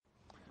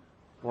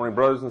Morning,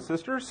 brothers and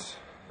sisters.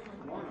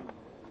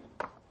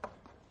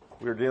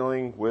 We're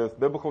dealing with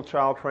biblical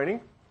child training.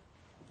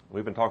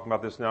 We've been talking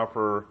about this now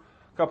for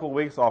a couple of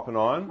weeks off and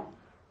on.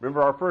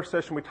 Remember our first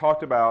session we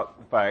talked about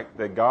the fact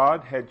that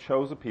God had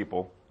chose a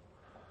people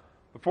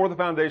before the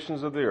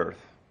foundations of the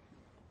earth,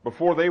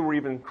 before they were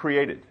even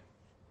created,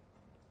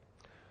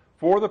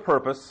 for the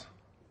purpose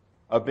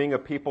of being a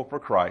people for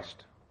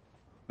Christ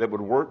that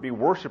would be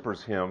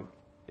worshipers Him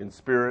in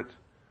spirit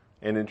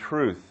and in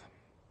truth.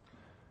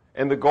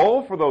 And the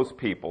goal for those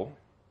people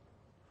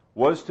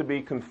was to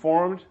be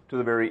conformed to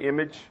the very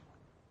image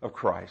of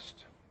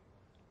Christ.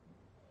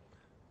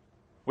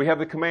 We have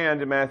the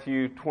command in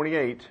Matthew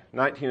 28,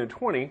 19 and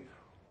 20,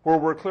 where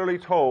we're clearly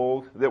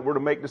told that we're to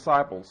make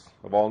disciples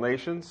of all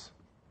nations,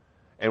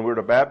 and we're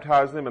to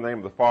baptize them in the name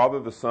of the Father,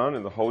 the Son,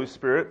 and the Holy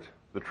Spirit,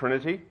 the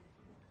Trinity,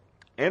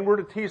 and we're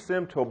to teach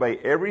them to obey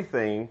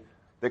everything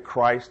that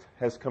Christ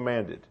has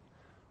commanded.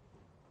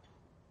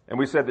 And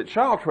we said that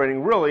child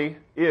training really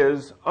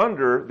is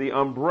under the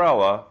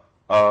umbrella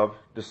of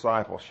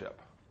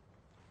discipleship.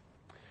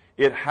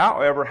 It,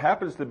 however,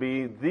 happens to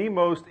be the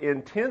most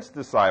intense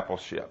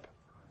discipleship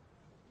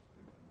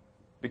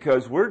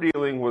because we're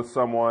dealing with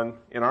someone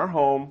in our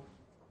home.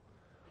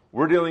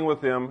 We're dealing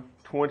with them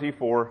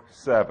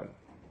 24/7.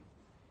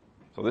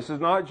 So this is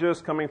not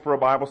just coming for a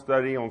Bible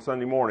study on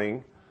Sunday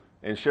morning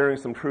and sharing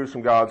some truths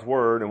from God's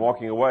Word and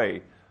walking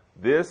away.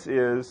 This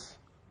is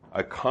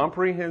a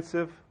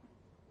comprehensive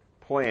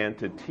plan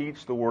to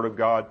teach the Word of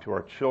God to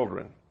our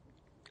children.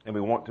 And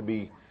we want to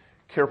be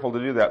careful to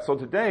do that. So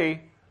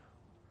today,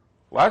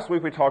 last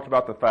week we talked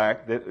about the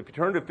fact that if you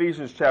turn to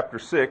Ephesians chapter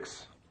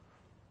 6,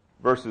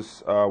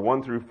 verses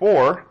 1 through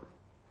 4,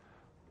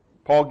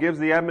 Paul gives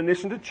the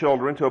admonition to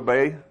children to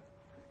obey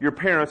your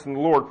parents in the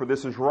Lord, for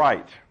this is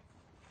right.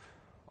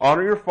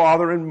 Honor your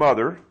father and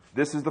mother.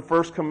 This is the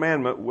first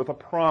commandment with a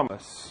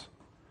promise,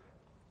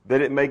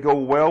 that it may go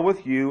well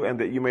with you and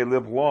that you may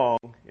live long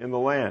in the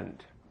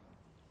land.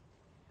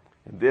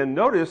 And then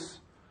notice,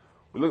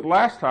 we looked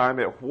last time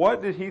at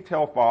what did he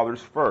tell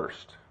fathers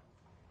first.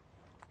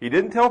 He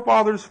didn't tell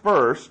fathers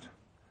first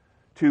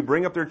to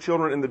bring up their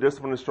children in the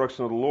discipline and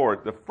instruction of the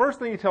Lord. The first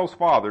thing he tells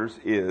fathers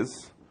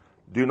is,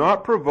 do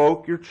not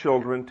provoke your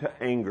children to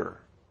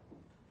anger,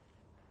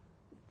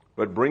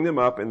 but bring them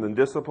up in the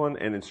discipline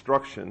and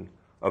instruction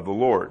of the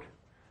Lord.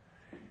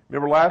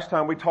 Remember last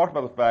time we talked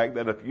about the fact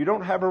that if you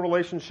don't have a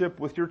relationship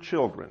with your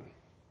children,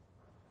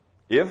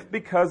 if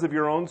because of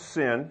your own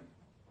sin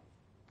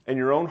and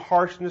your own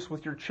harshness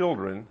with your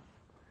children,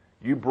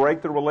 you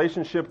break the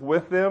relationship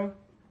with them,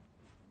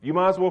 you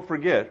might as well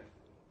forget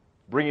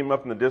bringing them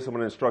up in the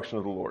discipline and instruction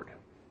of the Lord.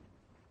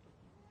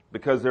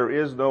 Because there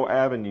is no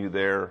avenue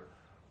there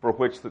for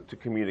which to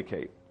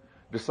communicate.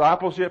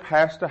 Discipleship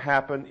has to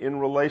happen in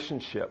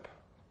relationship.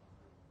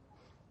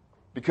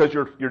 Because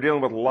you're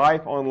dealing with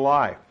life on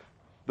life.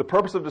 The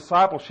purpose of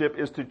discipleship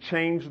is to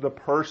change the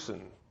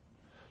person,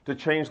 to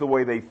change the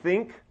way they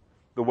think,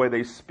 the way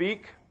they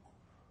speak,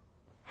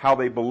 how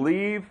they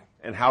believe,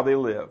 and how they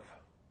live.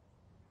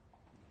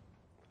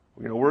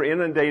 You know, we're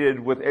inundated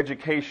with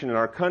education in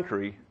our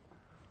country,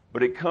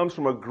 but it comes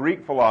from a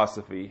Greek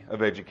philosophy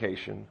of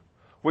education,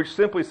 which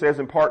simply says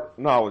impart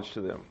knowledge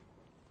to them.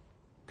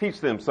 Teach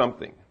them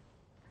something.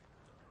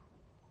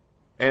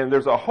 And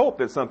there's a hope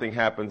that something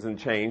happens and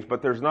change,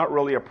 but there's not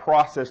really a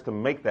process to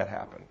make that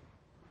happen.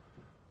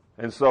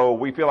 And so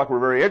we feel like we're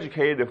very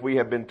educated if we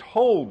have been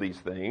told these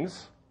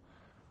things,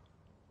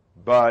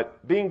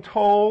 but being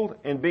told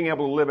and being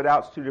able to live it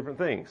out is two different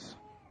things.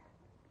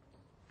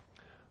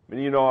 I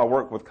mean, you know, I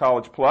work with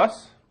College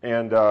Plus,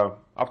 and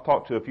I've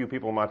talked to a few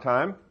people in my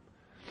time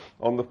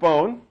on the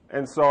phone,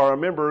 and so I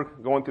remember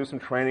going through some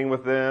training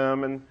with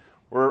them, and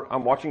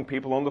I'm watching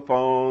people on the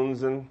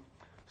phones, and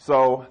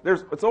so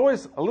it's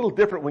always a little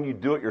different when you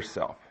do it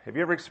yourself. Have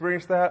you ever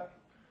experienced that?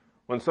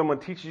 When someone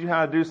teaches you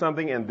how to do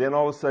something, and then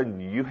all of a sudden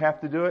you have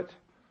to do it,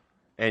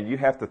 and you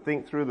have to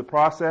think through the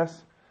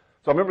process.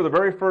 So I remember the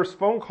very first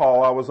phone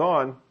call I was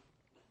on,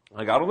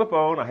 I got on the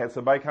phone, I had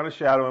somebody kind of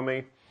shadowing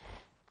me,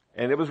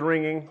 and it was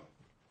ringing,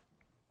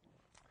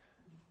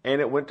 and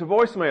it went to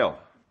voicemail.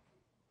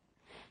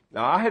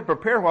 Now, I had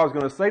prepared what I was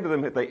going to say to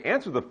them if they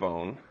answered the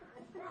phone.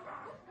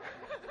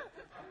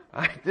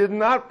 I did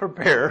not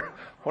prepare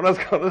what I was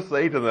going to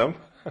say to them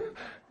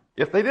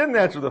if they didn't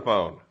answer the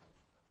phone.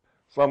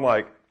 So I'm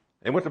like,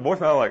 it went to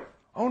voicemail, I'm like,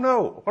 oh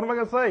no, what am I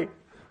going to say?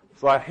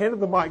 So I handed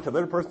the mic to the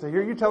other person to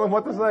hear you tell them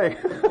what to say.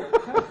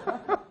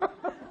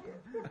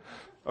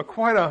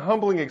 Quite a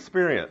humbling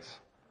experience.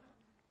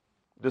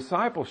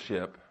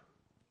 Discipleship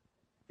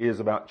is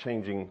about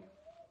changing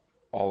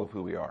all of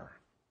who we are.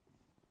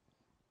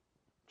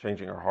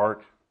 Changing our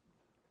heart,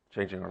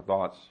 changing our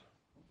thoughts,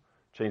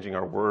 changing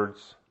our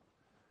words,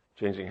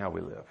 changing how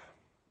we live.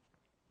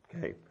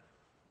 Okay?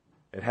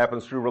 It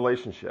happens through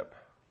relationship.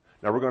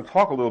 Now we're going to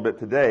talk a little bit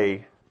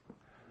today.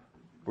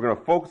 We're going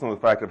to focus on the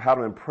fact of how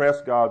to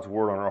impress God's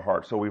Word on our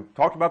heart. So we've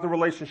talked about the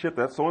relationship.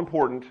 That's so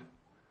important.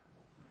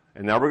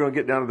 And now we're going to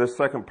get down to this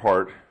second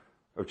part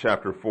of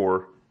chapter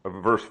 4,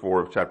 of verse 4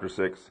 of chapter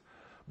 6.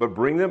 But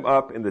bring them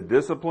up in the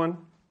discipline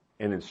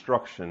and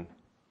instruction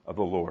of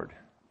the Lord.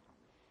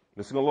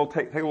 This is going to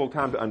take a little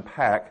time to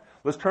unpack.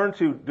 Let's turn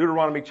to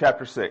Deuteronomy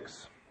chapter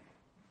 6.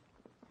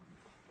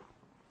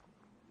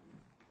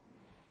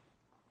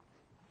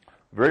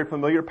 Very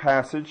familiar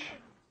passage,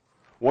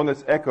 one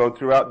that's echoed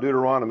throughout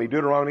Deuteronomy.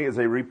 Deuteronomy is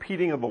a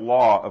repeating of the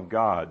law of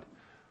God.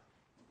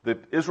 The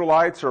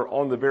Israelites are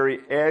on the very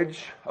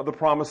edge of the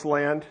promised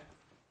land.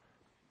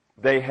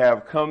 They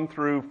have come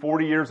through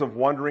 40 years of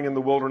wandering in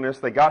the wilderness.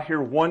 They got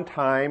here one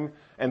time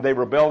and they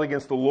rebelled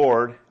against the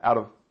Lord out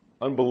of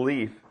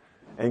unbelief.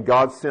 And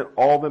God sent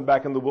all of them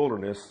back in the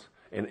wilderness.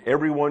 And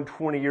everyone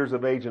 20 years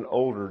of age and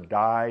older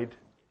died,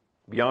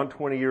 beyond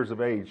 20 years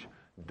of age,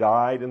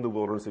 died in the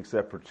wilderness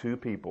except for two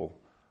people,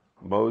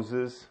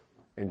 Moses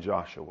and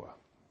Joshua.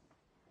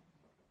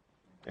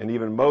 And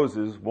even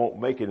Moses won't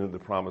make it into the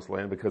promised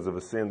land because of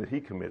a sin that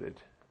he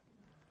committed.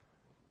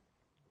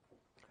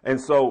 And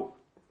so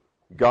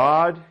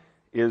God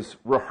is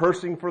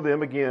rehearsing for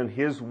them again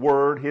His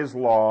word, His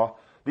law.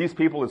 These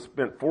people have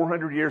spent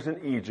 400 years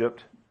in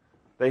Egypt.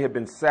 They have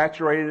been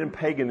saturated in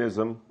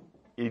paganism,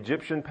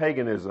 Egyptian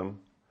paganism.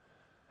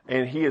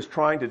 And He is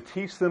trying to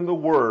teach them the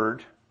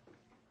word.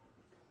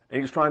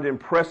 And He's trying to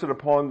impress it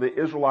upon the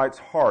Israelites'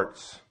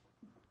 hearts.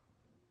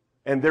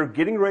 And they're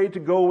getting ready to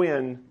go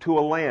in to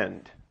a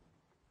land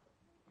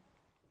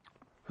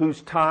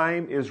whose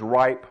time is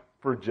ripe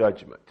for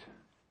judgment.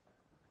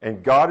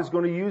 And God is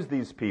going to use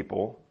these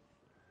people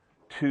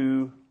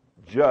to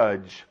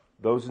judge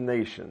those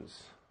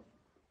nations.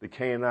 The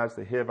Canaanites,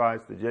 the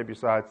Hivites, the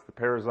Jebusites, the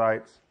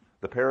Perizzites,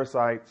 the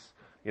Parasites,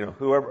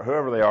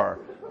 whoever they are.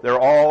 They're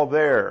all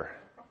there.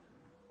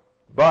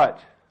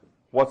 But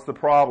what's the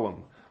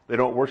problem? They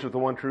don't worship the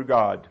one true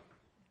God.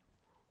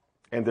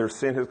 And their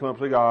sin has come up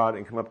to God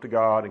and come up to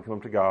God and come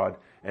up to God.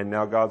 And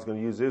now God's going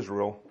to use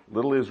Israel,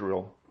 little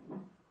Israel,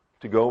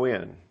 to go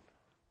in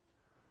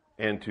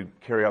and to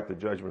carry out the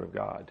judgment of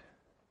God.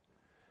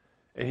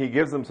 And He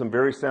gives them some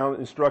very sound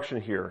instruction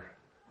here.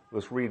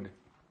 Let's read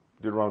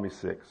Deuteronomy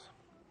 6.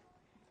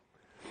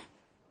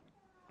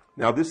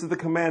 Now this is the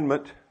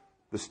commandment,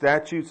 the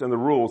statutes and the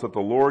rules that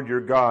the Lord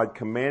your God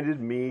commanded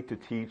me to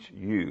teach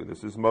you.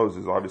 This is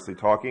Moses obviously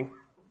talking.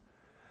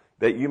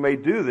 That you may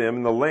do them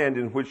in the land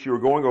in which you are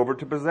going over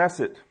to possess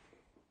it.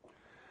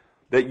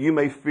 That you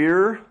may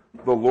fear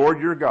the Lord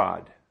your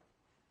God,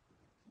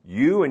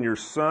 you and your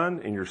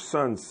son and your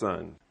son's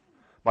son,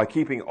 by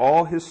keeping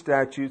all His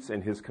statutes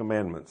and His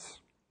commandments,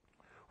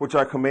 which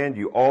I command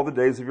you all the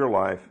days of your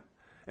life,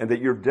 and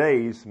that your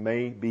days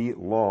may be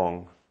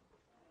long.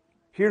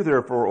 Hear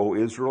therefore, O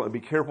Israel, and be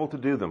careful to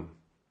do them,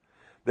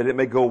 that it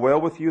may go well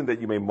with you, and that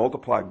you may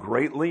multiply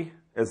greatly,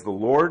 as the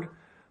Lord,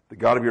 the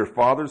God of your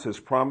fathers, has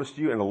promised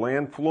you, in a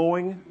land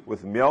flowing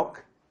with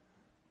milk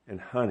and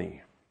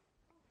honey.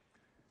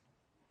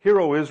 Hear,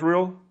 O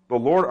Israel, the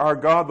Lord our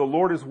God, the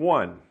Lord is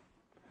one.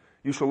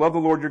 You shall love the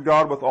Lord your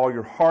God with all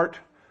your heart,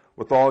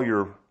 with all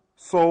your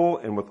soul,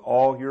 and with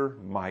all your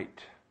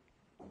might.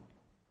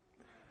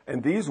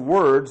 And these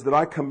words that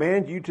I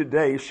command you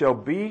today shall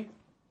be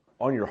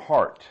on your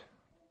heart.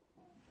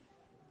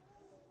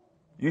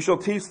 You shall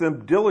teach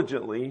them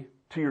diligently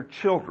to your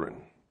children,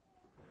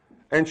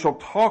 and shall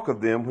talk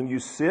of them when you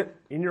sit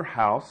in your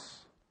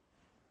house,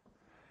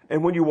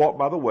 and when you walk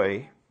by the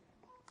way,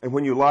 and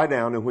when you lie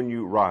down, and when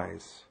you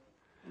rise.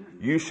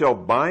 You shall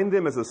bind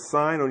them as a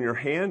sign on your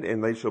hand,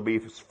 and they shall be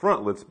as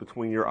frontlets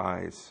between your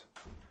eyes.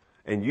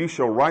 And you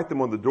shall write them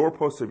on the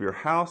doorposts of your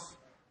house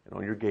and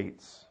on your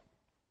gates.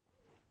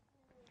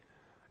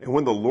 And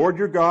when the Lord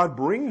your God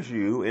brings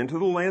you into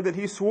the land that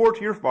He swore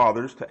to your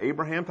fathers, to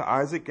Abraham, to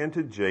Isaac, and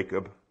to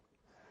Jacob,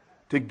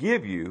 to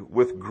give you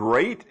with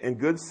great and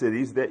good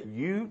cities that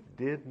you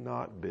did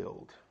not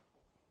build,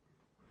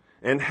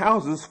 and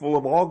houses full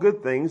of all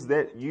good things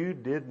that you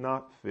did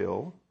not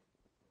fill,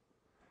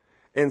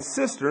 and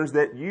cisterns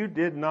that you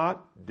did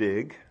not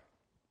dig,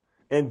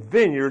 and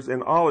vineyards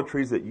and olive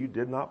trees that you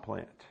did not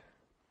plant.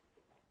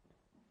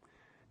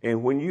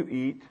 And when you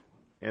eat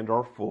and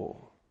are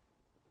full,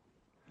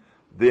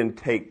 then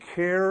take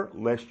care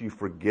lest you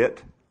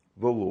forget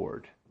the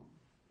Lord,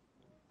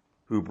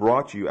 who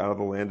brought you out of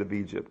the land of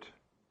Egypt,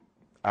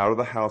 out of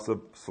the house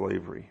of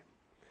slavery.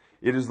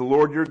 It is the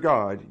Lord your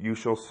God you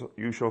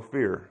shall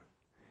fear.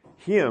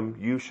 Him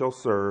you shall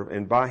serve,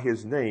 and by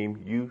His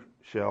name you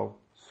shall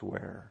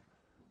swear.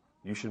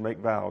 You should make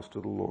vows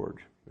to the Lord,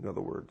 in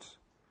other words.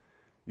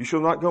 You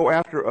shall not go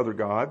after other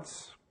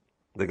gods,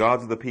 the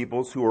gods of the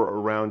peoples who are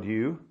around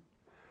you.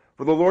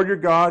 For the Lord your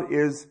God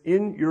is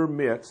in your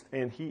midst,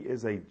 and He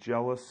is a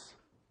jealous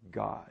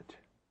God.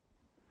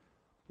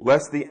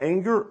 Lest the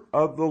anger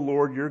of the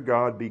Lord your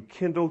God be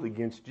kindled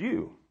against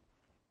you,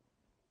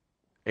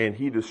 and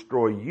He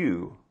destroy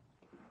you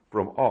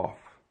from off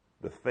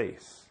the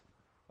face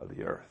of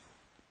the earth.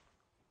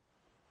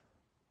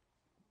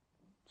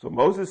 So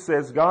Moses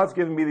says, God's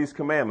given me these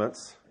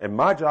commandments, and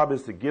my job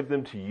is to give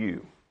them to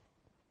you.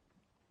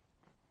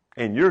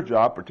 And your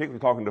job, particularly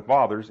talking to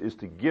fathers, is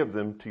to give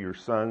them to your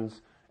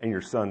sons and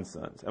your sons'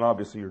 sons, and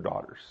obviously your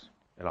daughters,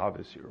 and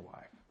obviously your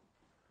wife.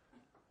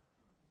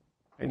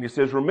 And he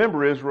says,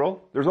 remember,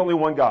 Israel, there's only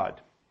one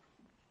God.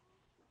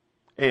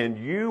 And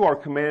you are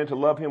commanded to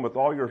love him with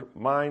all your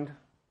mind,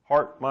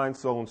 heart, mind,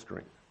 soul, and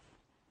strength.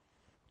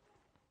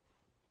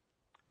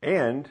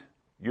 And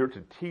you're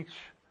to teach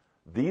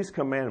these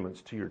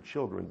commandments to your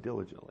children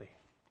diligently,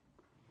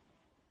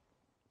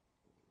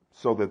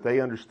 so that they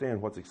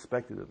understand what's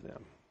expected of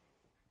them.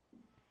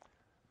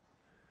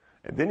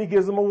 And then he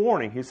gives them a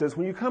warning. He says,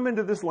 when you come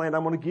into this land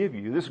I'm going to give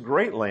you, this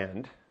great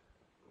land,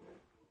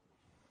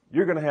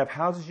 you're going to have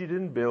houses you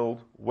didn't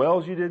build,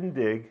 wells you didn't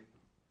dig,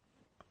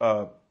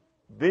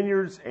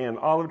 vineyards and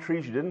olive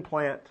trees you didn't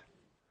plant.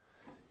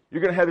 You're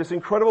going to have this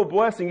incredible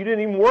blessing you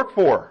didn't even work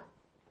for.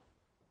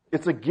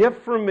 It's a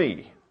gift from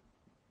me.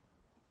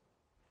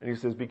 And he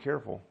says, be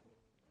careful.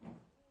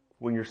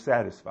 When you're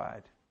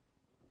satisfied,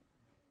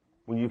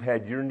 when you've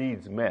had your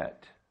needs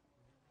met,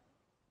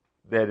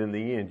 that in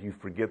the end you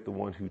forget the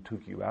one who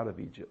took you out of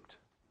Egypt,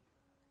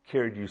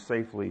 carried you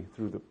safely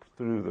through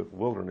the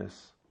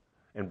wilderness,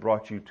 and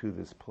brought you to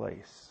this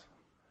place.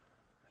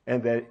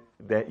 And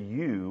that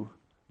you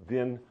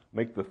then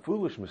make the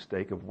foolish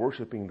mistake of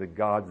worshiping the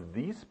gods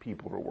these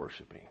people are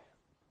worshiping.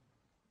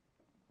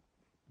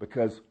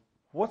 Because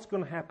what's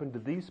going to happen to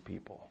these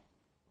people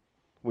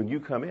when you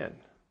come in?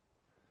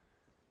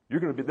 They're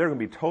going to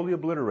be totally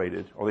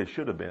obliterated, or they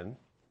should have been,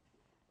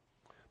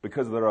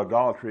 because of their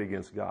idolatry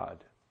against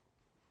God.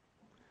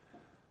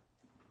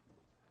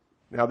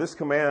 Now, this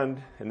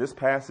command in this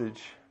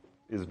passage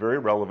is very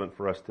relevant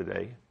for us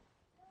today.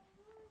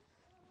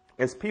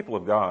 As people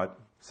of God,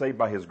 saved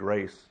by His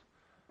grace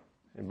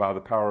and by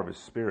the power of His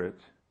Spirit,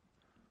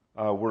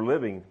 we're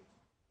living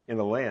in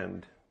a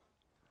land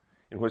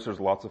in which there's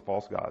lots of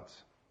false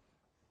gods.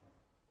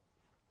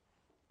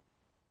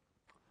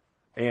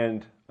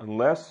 And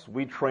unless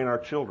we train our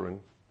children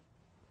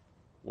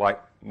like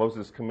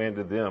Moses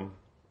commanded them,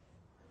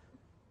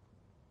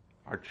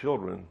 our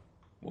children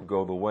will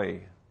go the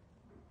way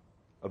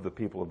of the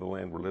people of the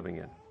land we're living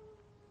in.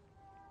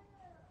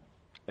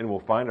 And we'll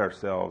find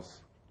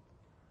ourselves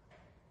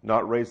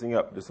not raising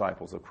up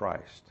disciples of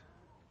Christ,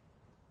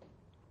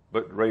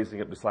 but raising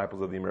up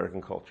disciples of the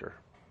American culture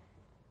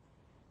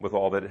with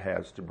all that it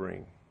has to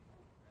bring.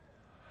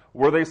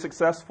 Were they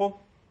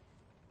successful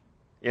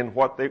in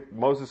what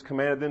Moses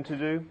commanded them to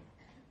do?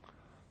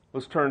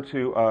 Let's turn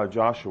to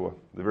Joshua,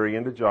 the very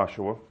end of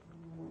Joshua.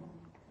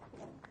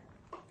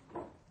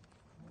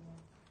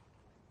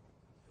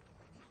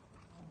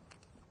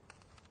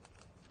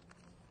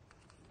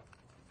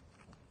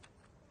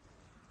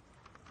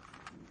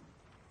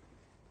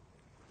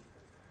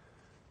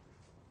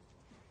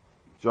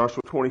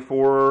 Joshua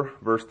 24,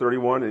 verse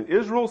 31, and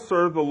Israel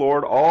served the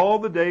Lord all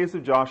the days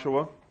of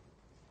Joshua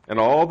and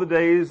all the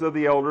days of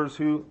the elders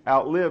who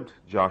outlived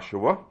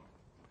Joshua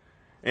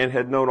and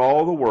had known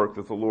all the work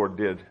that the Lord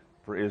did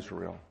for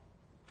Israel.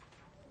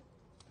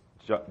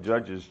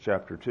 Judges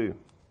chapter 2.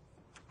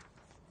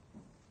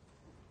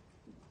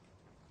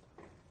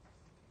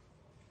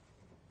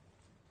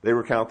 They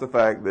recount the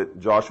fact that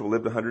Joshua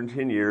lived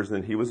 110 years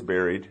and then he was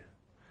buried.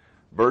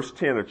 Verse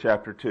 10 of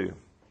chapter 2.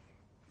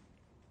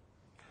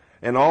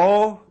 And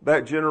all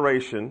that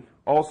generation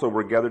also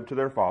were gathered to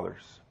their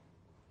fathers.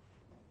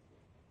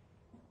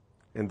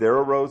 And there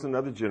arose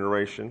another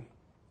generation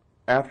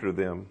after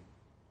them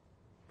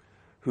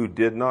who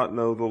did not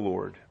know the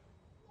Lord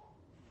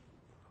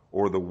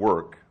or the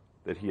work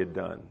that He had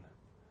done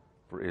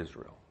for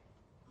Israel.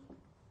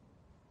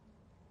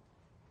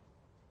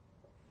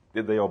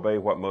 Did they obey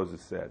what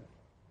Moses said?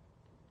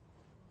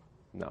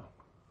 No.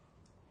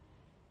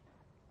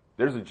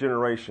 There's a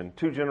generation,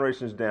 2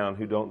 generations down,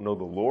 who don't know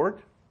the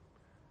Lord.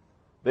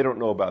 They don't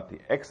know about the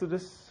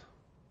Exodus.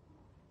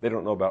 They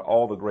don't know about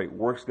all the great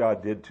works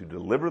God did to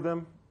deliver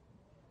them.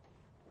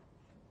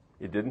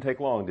 It didn't take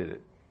long, did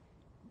it?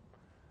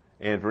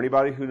 And for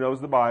anybody who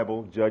knows the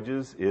Bible,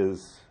 Judges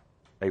is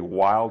a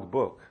wild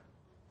book.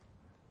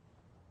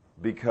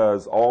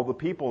 Because all the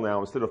people now,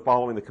 instead of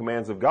following the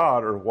commands of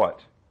God, are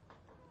what?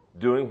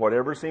 Doing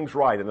whatever seems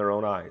right in their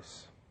own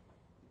eyes.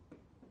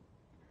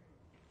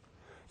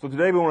 So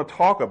today we want to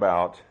talk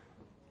about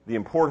the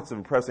importance of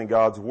impressing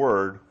God's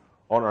Word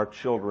on our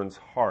children's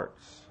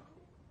hearts.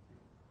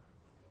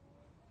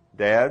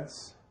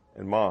 Dads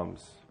and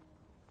moms.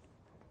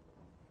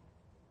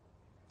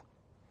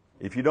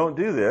 If you don't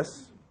do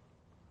this,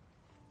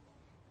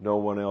 no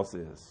one else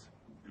is.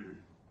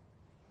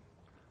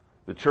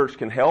 The church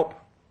can help.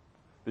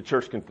 The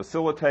church can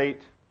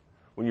facilitate.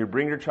 When you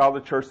bring your child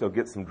to church, they'll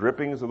get some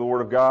drippings of the Word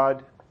of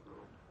God.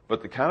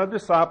 But the kind of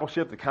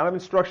discipleship, the kind of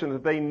instruction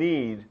that they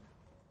need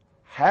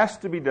has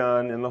to be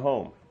done in the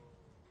home.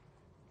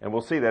 And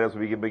we'll see that as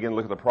we begin to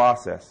look at the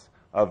process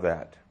of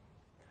that.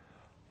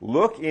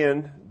 Look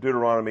in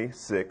Deuteronomy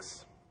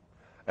 6,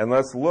 and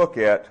let's look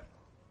at,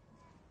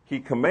 He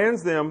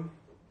commands them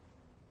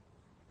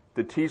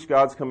to teach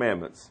God's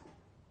commandments.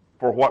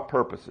 For what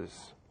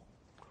purposes?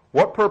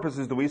 What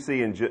purposes do we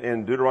see in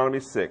Deuteronomy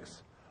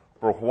 6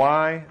 for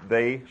why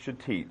they should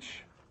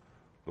teach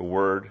the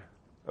Word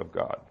of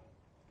God?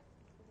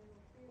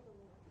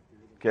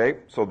 Okay,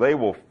 so they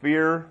will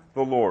fear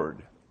the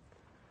Lord.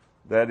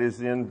 That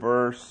is in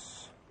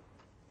verse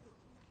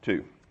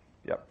 2.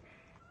 Yep.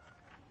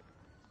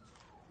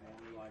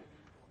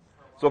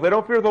 So if they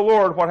don't fear the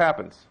Lord, what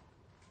happens?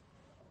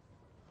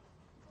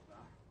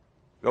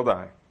 They'll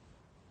die.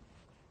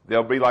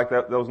 They'll be like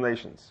those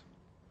nations.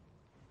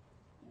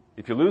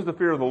 If you lose the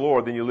fear of the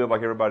Lord, then you live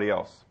like everybody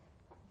else,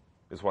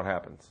 is what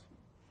happens.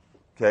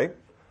 Okay?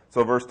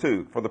 So verse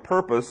 2, for the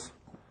purpose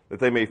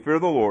that they may fear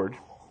the Lord,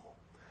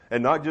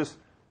 and not just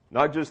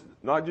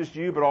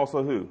you, but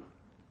also who?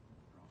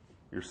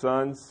 Your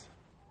sons,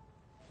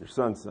 your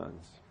sons'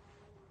 sons.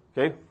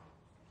 Okay?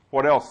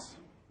 What else?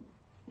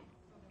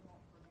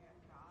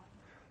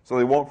 So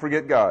they won't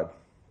forget God.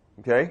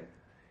 Okay?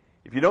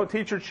 If you don't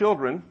teach your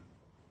children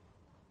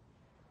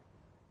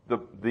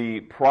the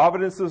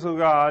providences of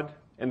God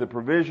and the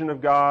provision of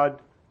God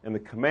and the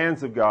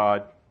commands of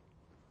God,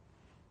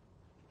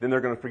 then they're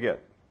going to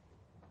forget.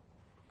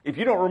 If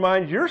you don't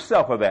remind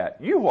yourself of that,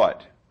 you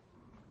what?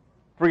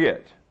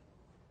 Forget.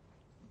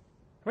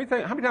 How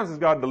many times has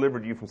God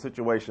delivered you from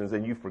situations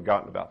and you've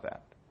forgotten about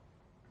that?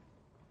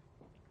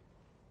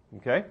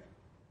 Okay?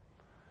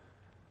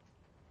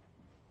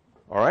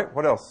 All right,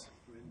 what else?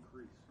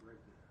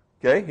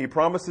 Okay, he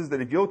promises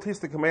that if you'll teach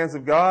the commands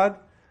of God,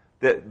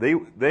 that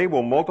they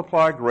will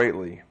multiply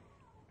greatly.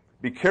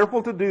 Be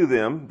careful to do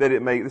them, that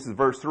it may, this is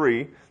verse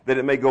 3, that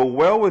it may go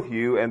well with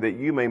you and that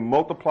you may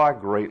multiply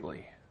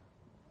greatly.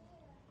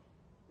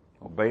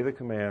 Obey the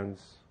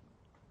commands.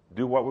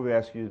 Do what we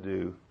ask you to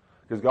do.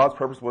 Because God's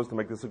purpose was to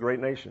make this a great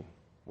nation,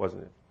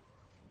 wasn't it?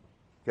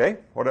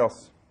 Okay, what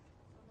else?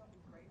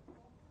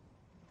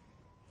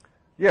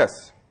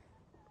 Yes.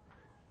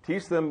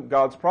 Teach them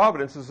God's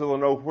providences so they'll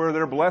know where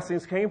their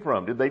blessings came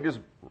from. Did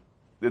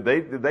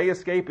they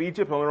escape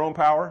Egypt on their own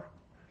power?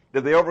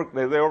 Did they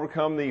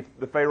overcome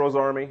the Pharaoh's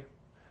army?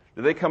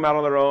 Did they come out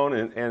on their own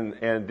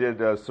and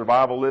did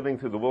survival living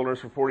through the wilderness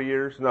for 40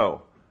 years?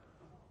 No.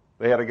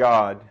 They had a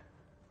God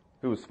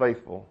who was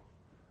faithful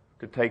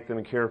to take them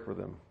and care for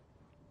them.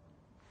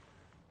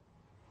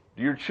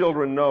 Do your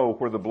children know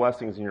where the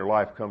blessings in your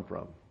life come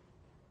from?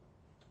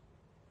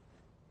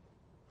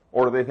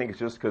 Or do they think it's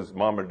just because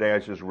mom or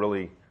dad's just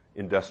really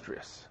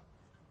industrious?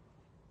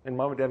 And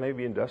mom and dad may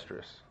be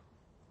industrious.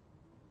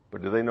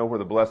 But do they know where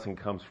the blessing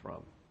comes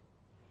from?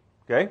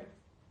 Okay?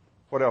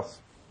 What else?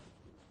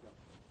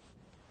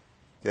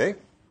 Okay?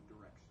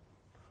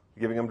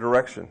 Giving them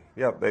direction.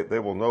 Yeah, they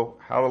will know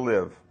how to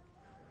live.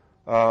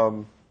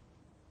 To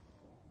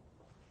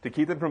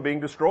keep them from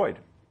being destroyed.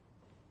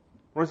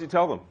 What does he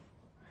tell them?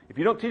 If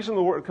you don't teach them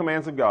the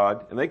commands of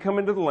God, and they come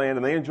into the land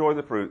and they enjoy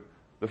the fruit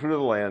of the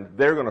land,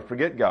 they're going to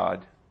forget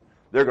God.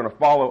 They're going to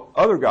follow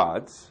other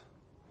gods.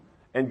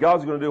 And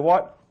God's going to do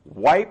what?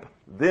 Wipe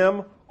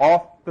them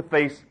off the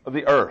face of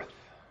the earth.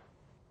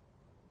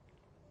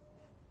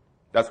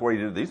 That's what he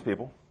did to these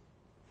people.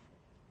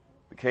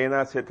 The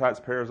Canaanites,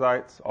 Hittites,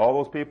 Perizzites,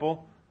 all those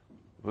people,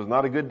 it was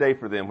not a good day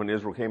for them when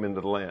Israel came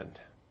into the land.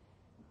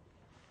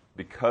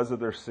 Because of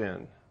their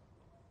sin.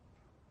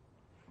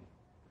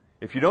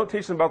 If you don't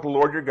teach them about the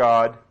Lord your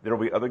God, there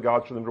will be other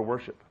gods for them to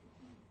worship.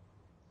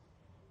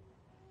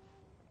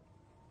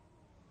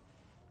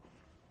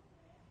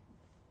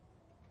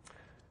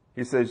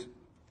 He says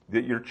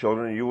that your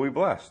children and you will be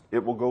blessed.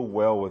 It will go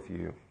well with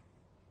you.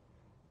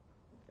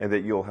 And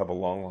that you'll have a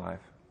long life.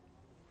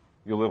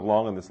 You'll live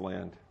long in this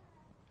land.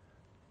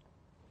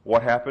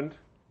 What happened?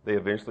 They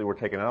eventually were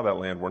taken out of that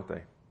land, weren't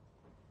they?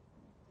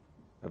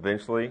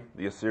 Eventually,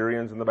 the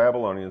Assyrians and the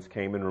Babylonians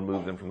came and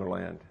removed them from their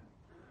land.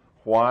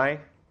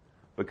 Why?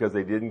 Because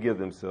they didn't give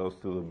themselves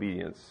to the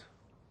obedience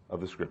of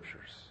the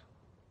Scriptures.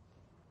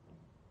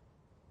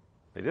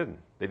 They didn't.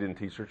 They didn't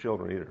teach their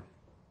children either.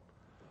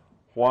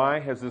 Why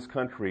has this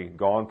country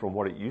gone from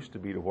what it used to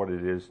be to what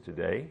it is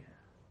today?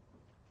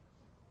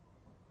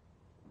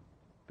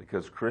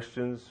 Because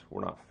Christians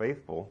were not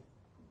faithful.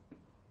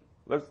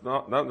 That's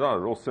not a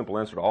real simple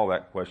answer to all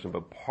that question,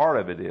 but part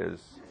of it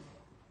is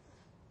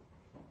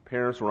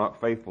parents were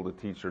not faithful to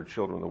teach their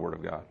children the Word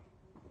of God.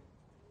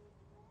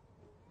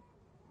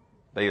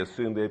 They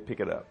assumed they'd pick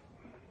it up.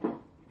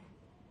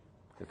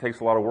 It takes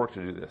a lot of work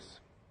to do this.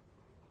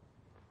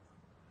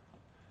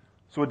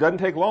 So it doesn't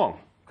take long.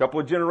 A couple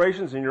of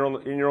generations and you're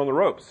on the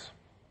ropes.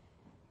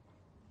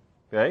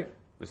 Okay?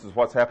 This is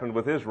what's happened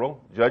with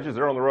Israel. Judges,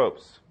 they're on the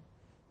ropes.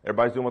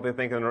 Everybody's doing what they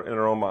think in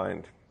their own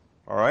mind.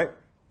 All right?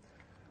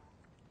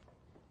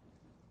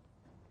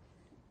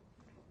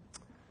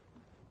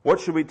 What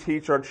should we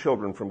teach our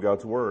children from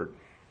God's Word?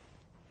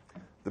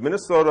 The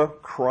Minnesota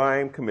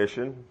Crime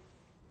Commission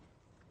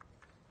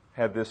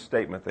had this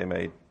statement they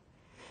made.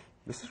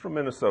 This is from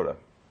Minnesota.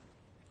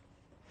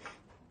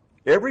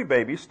 Every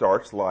baby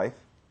starts life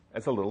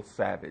as a little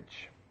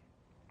savage.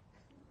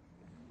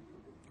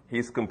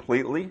 He's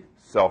completely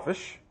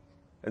selfish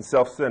and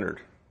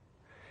self-centered.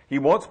 He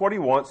wants what he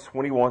wants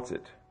when he wants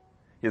it.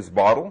 His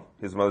bottle,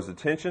 his mother's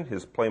attention,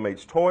 his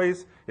playmates'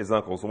 toys, his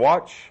uncle's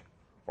watch,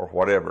 or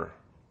whatever.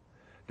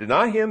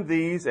 Deny him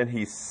these, and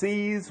he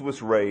seethes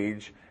with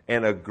rage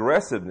and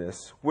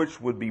aggressiveness,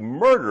 which would be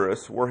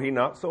murderous were he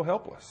not so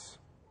helpless.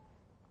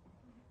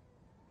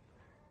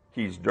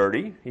 He's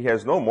dirty. He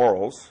has no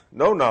morals,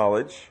 no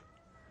knowledge,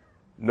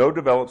 no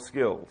developed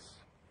skills.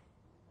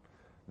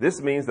 This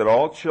means that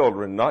all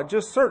children, not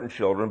just certain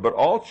children, but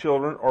all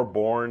children are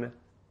born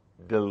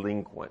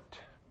delinquent.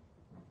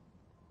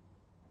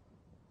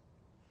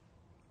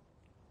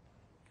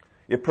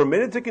 If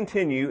permitted to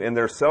continue in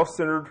their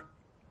self-centered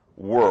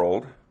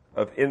world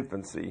of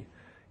infancy,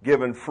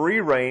 given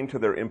free rein to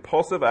their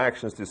impulsive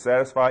actions to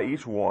satisfy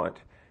each want,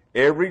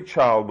 every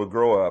child will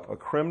grow up a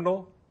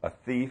criminal, a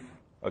thief,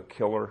 a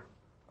killer,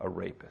 a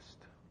rapist.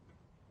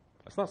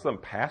 That's not some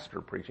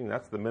pastor preaching.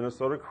 That's the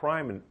Minnesota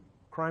Crime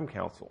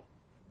Council.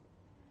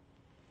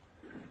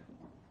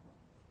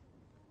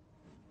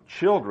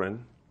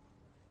 Children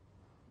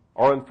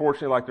are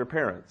unfortunately like their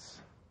parents.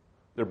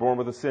 They're born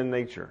with a sin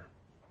nature.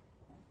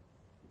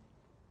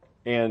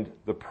 And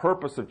the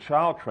purpose of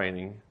child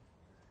training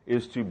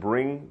is to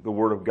bring the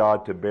Word of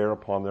God to bear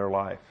upon their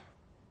life.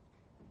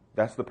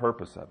 That's the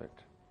purpose of it,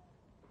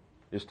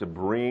 is to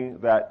bring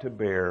that to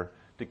bear,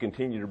 to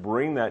continue to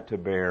bring that to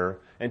bear,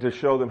 and to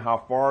show them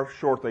how far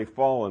short they've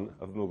fallen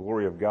of the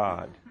glory of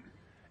God,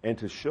 and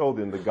to show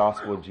them the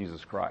gospel of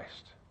Jesus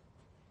Christ.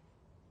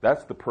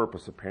 That's the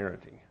purpose of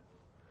parenting,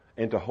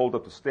 and to hold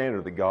up the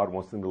standard that God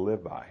wants them to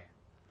live by,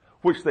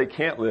 which they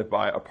can't live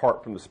by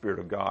apart from the Spirit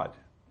of God.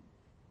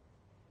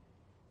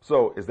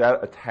 So, is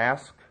that a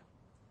task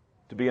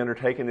to be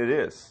undertaken? It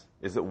is.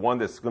 Is it one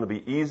that's going to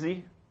be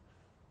easy?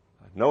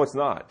 No, it's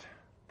not.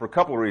 For a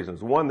couple of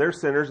reasons. One, they're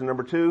sinners, and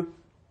number two,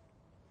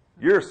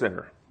 you're a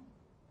sinner.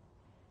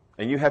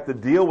 And you have to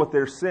deal with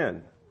their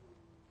sin.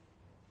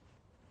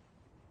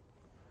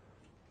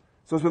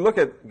 So as we look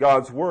at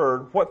God's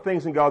Word, what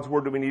things in God's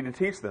Word do we need to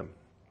teach them?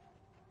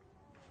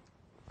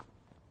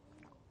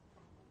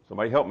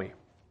 Somebody help me.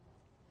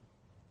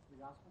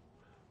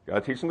 Got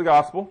to teach them the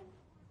gospel.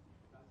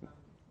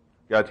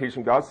 Got to teach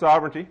them God's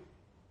sovereignty,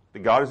 that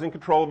God is in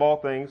control of all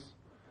things,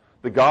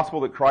 the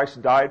gospel that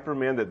Christ died for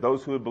men, that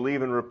those who would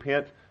believe and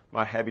repent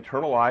might have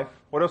eternal life.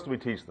 What else do we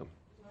teach them?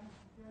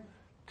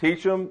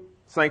 Teach them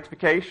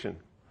sanctification.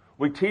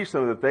 We teach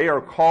them that they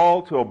are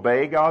called to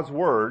obey God's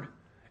Word,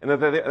 and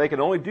that they can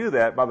only do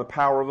that by the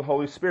power of the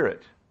Holy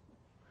Spirit,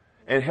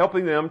 and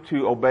helping them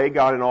to obey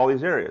God in all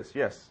these areas.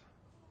 Yes?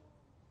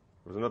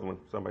 There was another one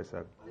somebody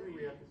said.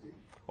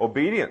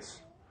 Obedience.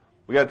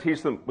 We got to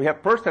teach them. We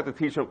first have to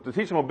teach them. To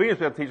teach them obedience,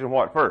 we have to teach them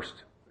what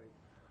first?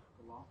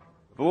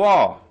 The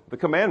law, the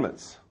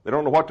commandments. They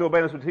don't know what to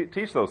obey, so we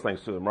teach those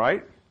things to them,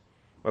 right?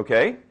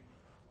 Okay.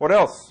 What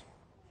else?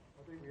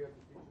 I think we have to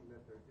teach them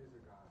that there is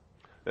a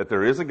God. That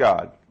there is a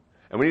God,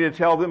 and we need to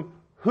tell them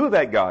who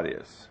that God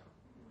is.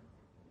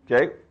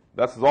 Okay,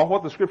 that's all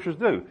what the Scriptures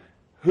do.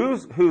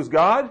 Who's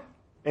God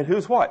and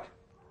who's what?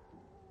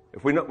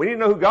 If we need to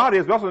know who God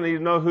is, we also need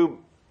to know who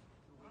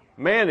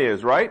man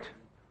is, right?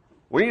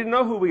 We need to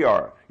know who we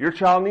are. Your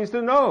child needs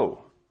to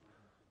know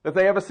that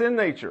they have a sin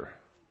nature.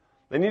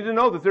 They need to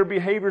know that their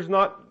behavior is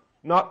not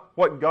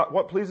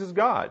what pleases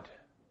God.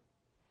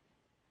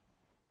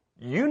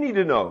 You need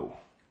to know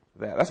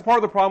that. That's part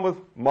of the problem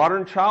with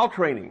modern child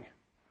training,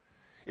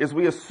 is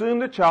we assume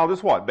the child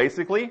is what?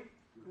 Basically,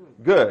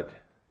 good.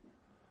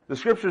 The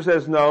Scripture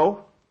says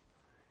no.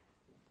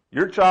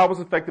 Your child was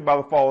affected by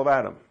the fall of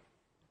Adam,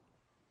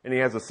 and he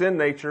has a sin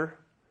nature,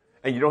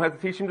 and you don't have to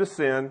teach him to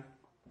sin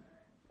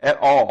at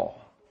all.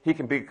 He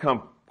can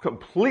become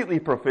completely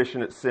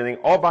proficient at sinning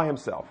all by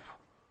himself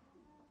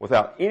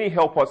without any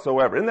help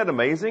whatsoever. Isn't that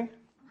amazing?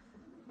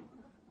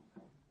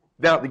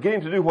 Now, to get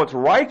him to do what's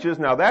righteous,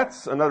 now that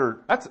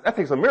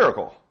takes a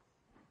miracle.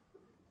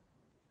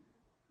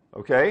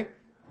 Okay?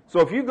 So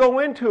if you go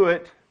into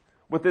it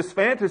with this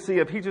fantasy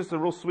of he's just a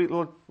real sweet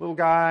little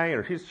guy,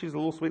 or she's a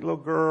little sweet little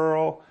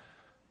girl,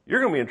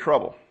 you're going to be in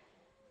trouble.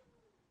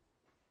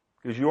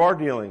 Because you are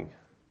dealing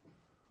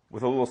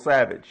with a little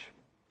savage.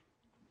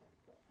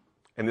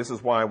 And this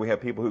is why we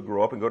have people who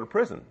grow up and go to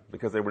prison,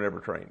 because they were never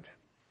trained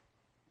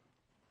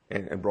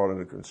and brought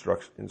into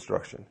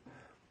instruction.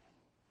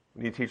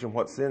 We need to teach them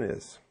what sin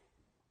is.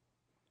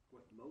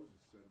 What Moses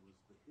said was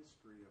the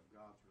history of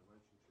God's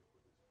relationship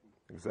with his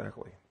people.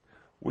 Exactly.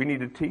 We need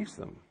to teach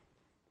them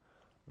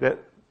that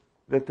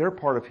they're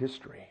part of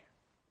history,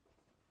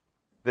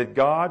 that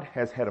God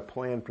has had a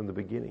plan from the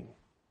beginning,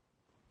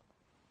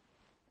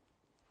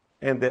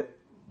 and that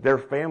their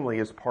family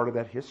is part of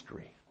that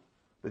history,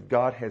 that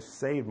God has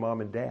saved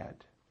mom and dad,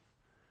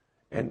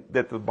 and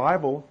that the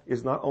Bible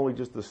is not only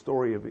just the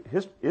story of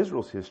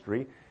Israel's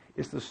history,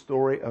 it's the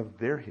story of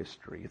their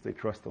history if they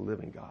trust the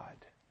living God.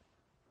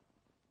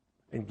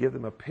 And give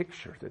them a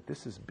picture that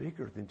this is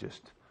bigger than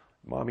just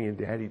mommy and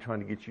daddy trying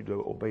to get you to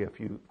obey a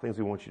few things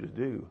they want you to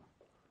do.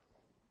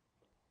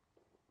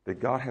 That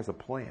God has a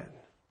plan.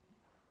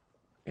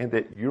 And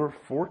that you're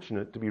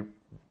fortunate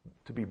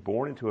to be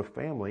born into a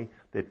family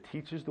that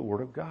teaches the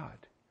Word of God.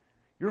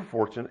 You're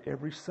fortunate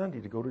every Sunday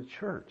to go to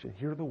church and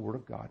hear the Word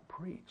of God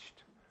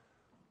preached.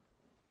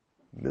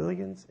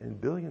 Millions and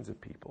billions of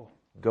people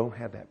don't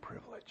have that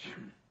privilege.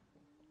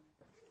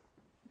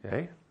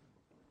 Okay?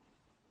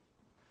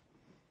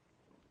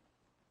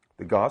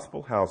 The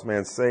gospel, how is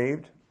man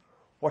saved?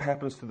 what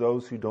happens to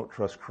those who don't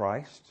trust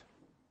Christ?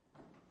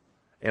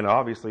 And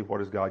obviously, what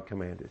has God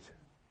commanded?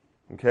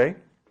 Okay?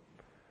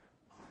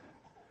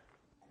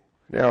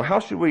 Now, how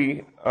should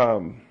we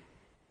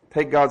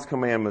take God's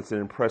commandments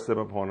and impress them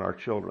upon our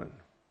children?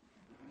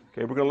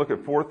 Okay, we're going to look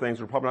at 4 things.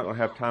 We're probably not going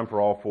to have time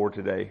for all 4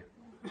 today.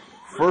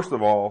 First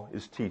of all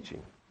is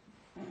teaching.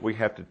 We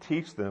have to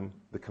teach them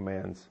the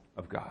commands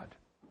of God.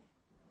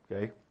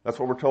 Okay? That's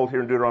what we're told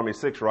here in Deuteronomy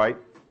 6, right?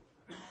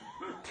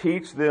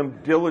 Teach them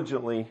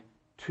diligently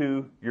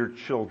to your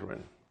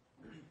children.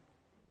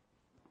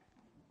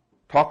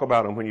 Talk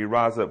about them when you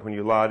rise up, when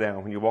you lie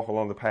down, when you walk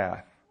along the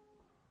path.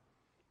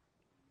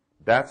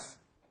 That's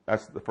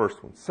the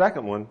first one.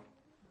 Second one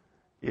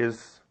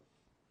is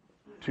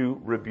to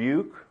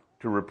rebuke,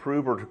 to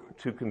reprove, or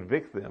to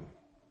convict them.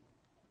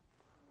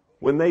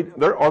 Are they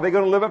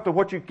going to live up to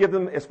what you give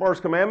them as far as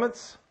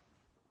commandments?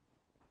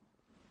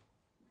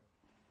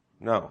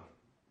 No,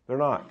 they're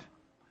not.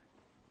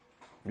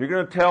 You're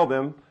going to tell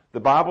them, the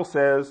Bible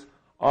says,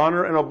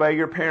 honor and obey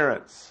your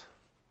parents.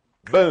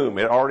 Boom,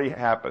 it already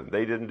happened.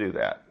 They didn't do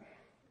that.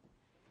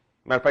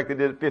 Matter of fact, they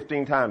did it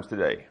 15 times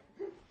today.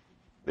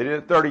 They did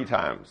it 30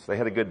 times. They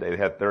had a good day. They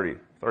had 30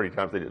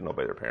 times they didn't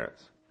obey their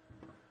parents.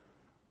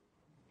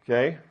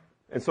 Okay?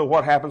 And so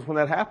what happens when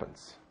that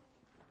happens?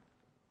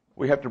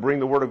 We have to bring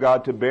the Word of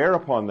God to bear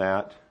upon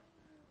that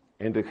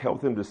and to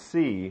help them to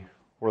see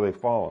where they've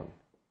fallen.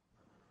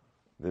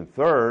 Then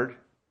third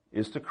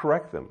is to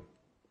correct them,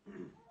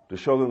 to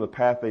show them the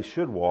path they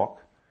should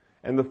walk.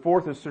 And the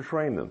fourth is to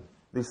train them.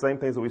 These same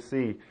things that we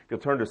see. You'll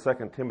turn to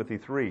 2 Timothy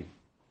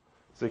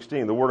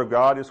 3:16. The Word of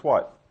God is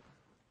what?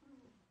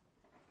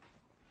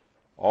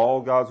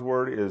 All God's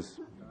Word is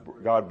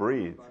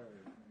God-breathed,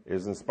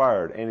 is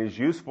inspired, and is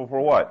useful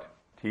for what?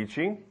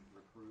 Teaching,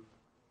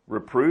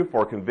 reproof,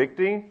 for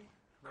convicting,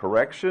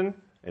 correction,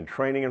 and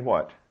training in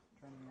what?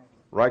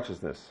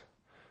 Righteousness.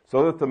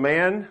 So that the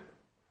man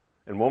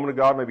and woman of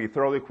God may be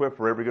thoroughly equipped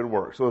for every good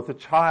work. So that the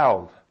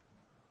child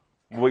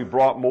will be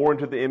brought more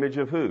into the image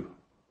of who?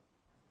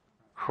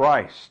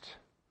 Christ.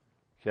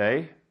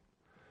 Okay?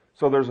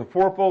 So there's a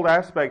fourfold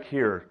aspect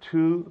here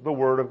to the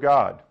Word of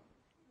God.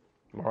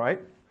 All right?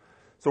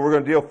 So we're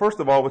going to deal first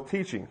of all with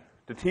teaching.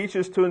 To teach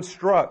is to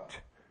instruct,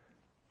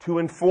 to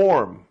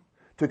inform,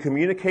 to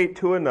communicate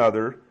to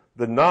another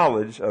the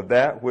knowledge of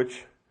that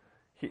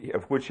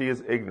of which he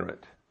is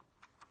ignorant.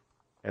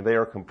 And they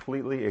are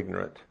completely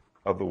ignorant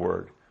of the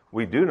Word.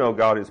 We do know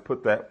God has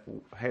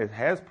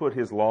put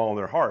His law on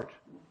their heart.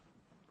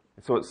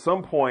 And so at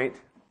some point,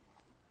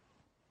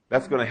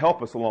 that's going to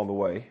help us along the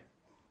way.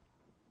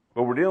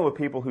 But we're dealing with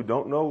people who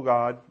don't know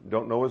God,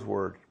 don't know His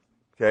Word.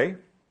 Okay?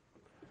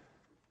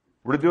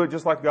 We're to do it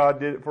just like God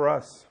did it for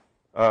us.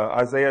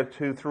 Isaiah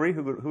 2:3,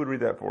 who would read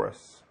that for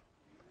us?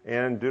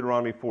 And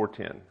Deuteronomy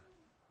 4:10.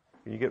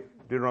 Can you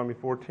get Deuteronomy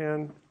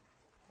 4:10?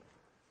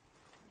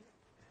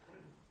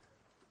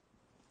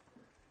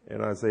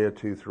 And Isaiah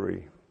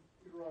 2:3.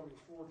 Deuteronomy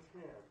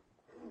 4:10.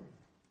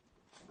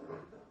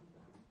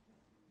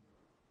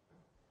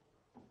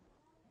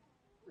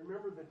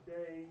 Remember the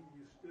day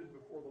you stood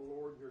before the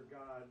Lord your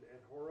God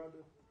at Horeb,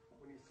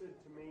 when He said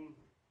to me,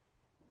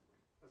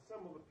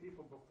 assemble the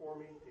people before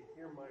me to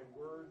hear my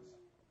words,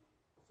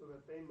 so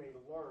that they may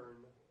learn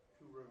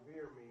to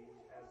revere me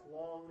as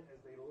long as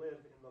they live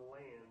in the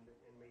land,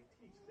 and may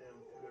teach them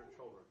to their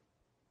children.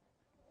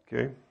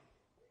 Okay.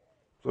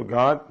 So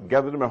God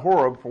gathered them at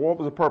Horeb for what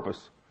was the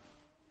purpose?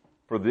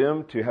 For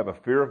them to have a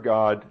fear of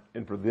God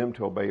and for them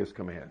to obey His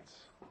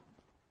commands.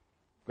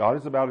 God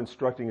is about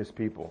instructing His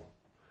people.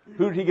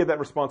 Who did He give that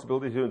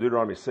responsibility to in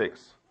Deuteronomy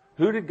 6?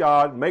 Who did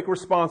God make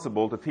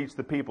responsible to teach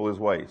the people His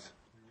ways?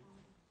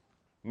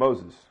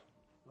 Moses.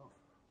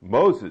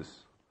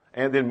 Moses.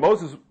 And then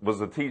Moses was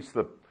to teach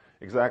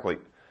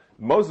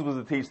Moses was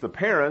to teach the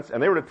parents,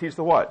 and they were to teach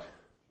the what?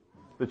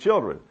 The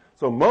children.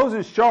 So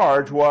Moses'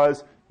 charge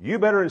was, you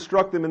better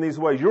instruct them in these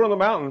ways. You're on the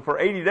mountain for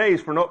 80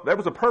 days. That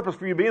was a purpose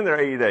for you being there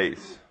 80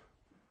 days.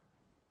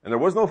 And there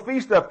was no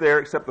feast up there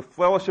except the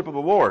fellowship of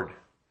the Lord.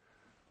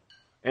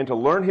 And to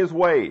learn His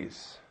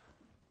ways.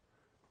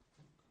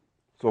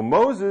 So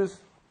Moses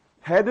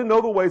had to know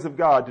the ways of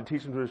God to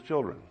teach them to his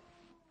children.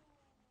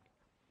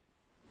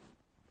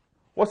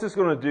 What's this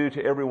going to do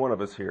to every one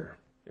of us here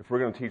if we're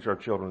going to teach our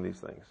children these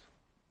things?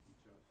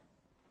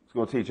 It's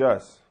going to teach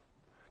us.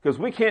 Because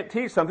we can't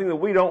teach something that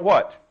we don't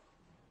what?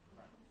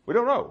 We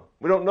don't know.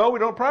 We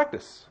don't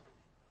practice.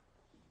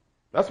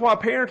 That's why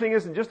parenting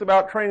isn't just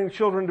about training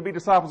children to be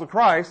disciples of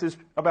Christ. It's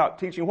about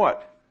teaching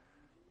what?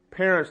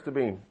 Parents to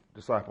be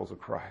disciples of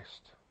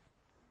Christ.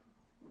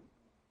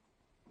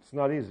 It's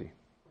not easy.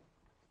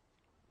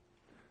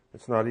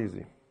 It's not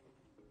easy.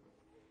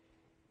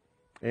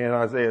 And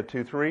Isaiah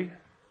 2:3.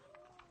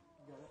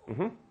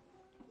 Mm-hmm.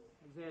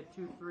 Isaiah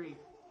 2:3.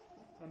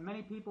 And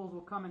many peoples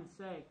will come and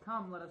say,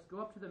 come, let us go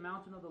up to the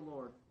mountain of the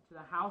Lord, to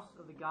the house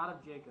of the God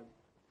of Jacob,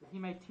 that He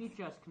may teach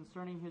us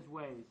concerning His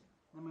ways,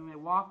 and we may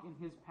walk in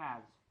His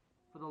paths.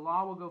 For the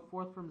law will go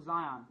forth from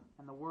Zion,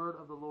 and the word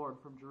of the Lord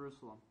from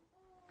Jerusalem.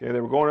 Okay, they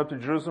were going up to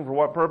Jerusalem for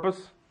what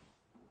purpose?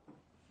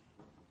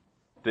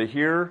 To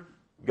hear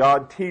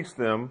God teach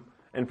them,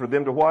 and for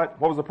them to what?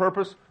 What was the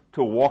purpose?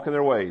 To walk in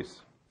their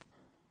ways.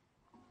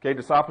 Okay,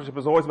 discipleship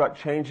is always about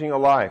changing a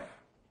life.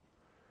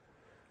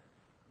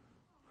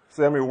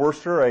 Samuel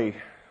Worcester, a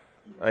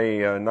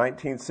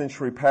 19th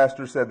century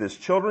pastor, said this: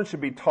 children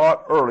should be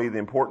taught early the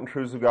important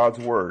truths of God's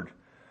Word.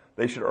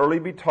 They should early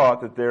be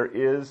taught that there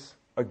is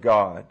a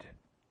God,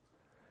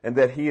 and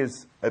that He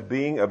is a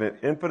being of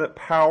infinite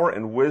power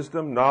and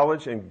wisdom,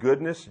 knowledge and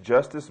goodness,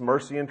 justice,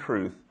 mercy, and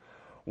truth.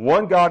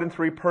 One God in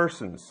three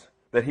persons,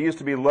 that He is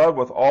to be loved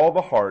with all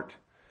the heart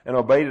and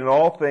obeyed in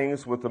all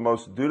things with the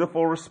most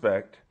dutiful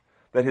respect,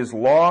 that His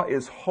law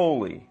is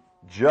holy,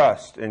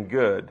 just, and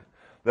good,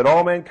 that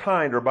all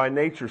mankind are by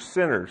nature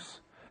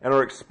sinners and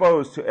are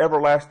exposed to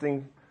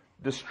everlasting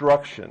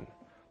destruction,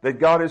 that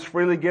God has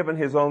freely given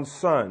His own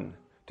Son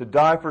to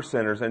die for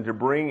sinners and to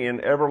bring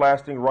in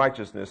everlasting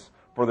righteousness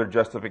for their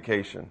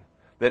justification,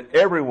 that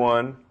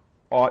everyone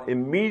ought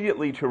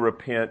immediately to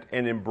repent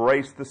and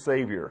embrace the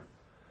Savior,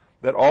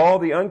 that all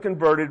the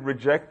unconverted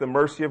reject the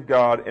mercy of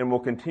God and will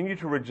continue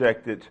to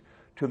reject it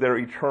to their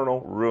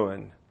eternal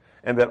ruin,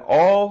 and that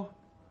all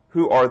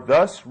who are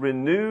thus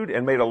renewed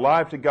and made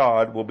alive to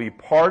God will be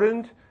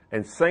pardoned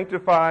and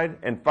sanctified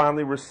and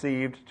finally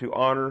received to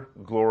honor,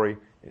 glory,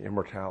 and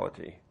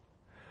immortality.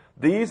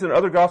 These and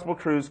other gospel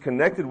truths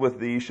connected with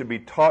these should be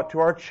taught to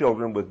our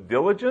children with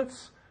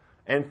diligence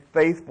and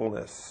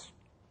faithfulness.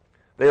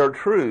 They are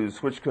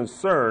truths which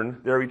concern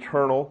their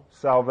eternal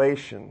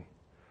salvation.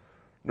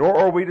 Nor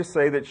are we to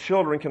say that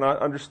children cannot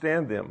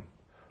understand them,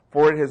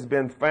 for it has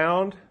been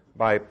found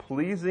by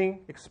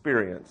pleasing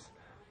experience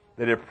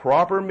that if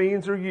proper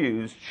means are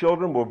used,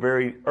 children will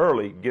very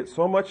early get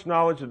so much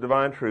knowledge of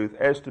divine truth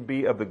as to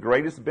be of the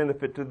greatest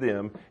benefit to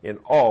them in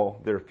all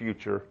their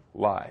future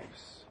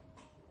lives.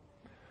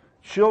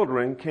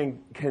 Children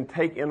can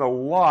take in a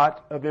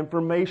lot of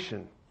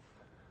information.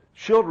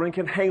 Children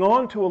can hang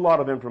on to a lot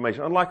of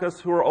information, unlike us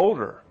who are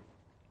older.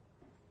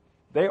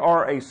 They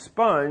are a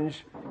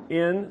sponge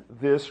in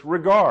this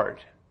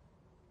regard.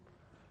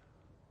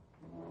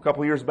 A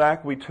couple of years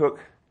back, we took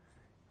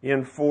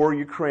in four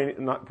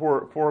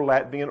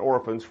Latvian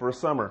orphans for a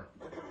summer.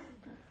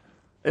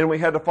 And we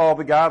had to follow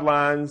the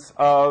guidelines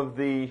of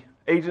the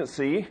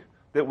agency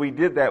that we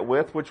did that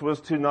with, which was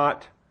to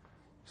not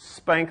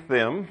spank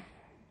them.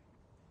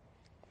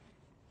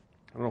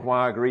 I don't know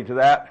why I agreed to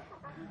that.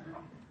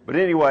 But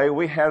anyway,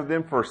 we had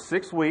them for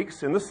 6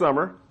 weeks in the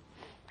summer.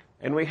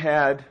 And we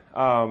had,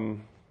 the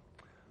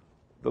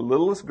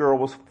littlest girl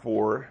was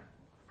 4.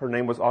 Her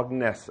name was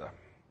Agnesa.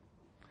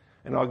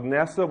 And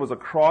Agnesa was a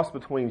cross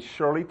between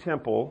Shirley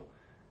Temple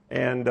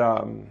and,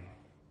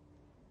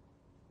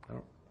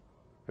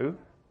 who?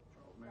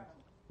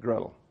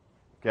 Gretel.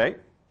 Okay?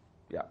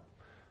 Yeah.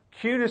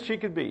 Cute as she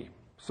could be.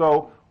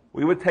 So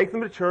we would take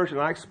them to church, and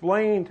I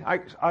explained to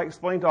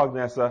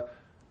Agnesa,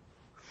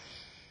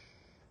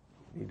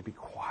 you need to be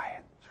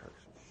quiet, church.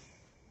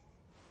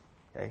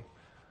 Okay?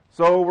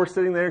 So we're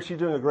sitting there. She's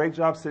doing a great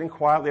job sitting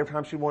quietly. Every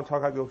time she wanted to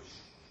talk, I'd go, shh.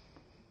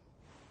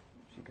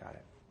 She got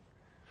it.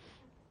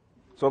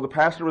 So the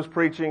pastor was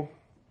preaching,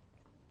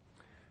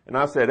 and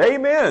I said,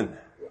 amen.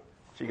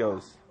 She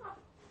goes,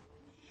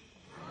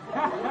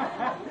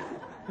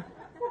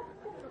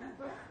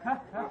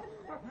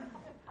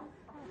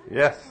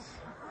 yes.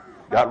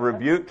 Got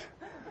rebuked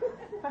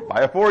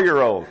by a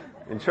 4-year-old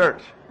in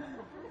church.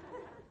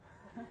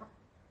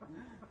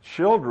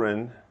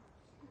 Children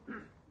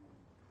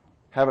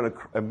have an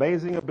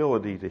amazing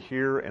ability to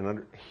hear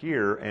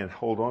and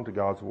hold on to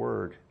God's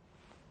Word.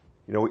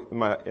 You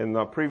know, in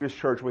the previous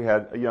church, we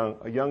had a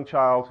young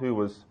child who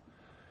was.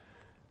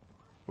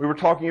 We were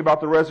talking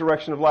about the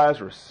resurrection of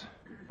Lazarus.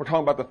 We're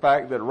talking about the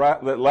fact that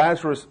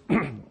Lazarus,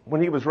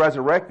 when he was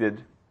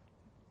resurrected,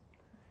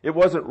 it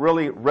wasn't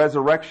really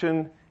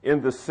resurrection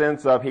in the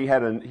sense of he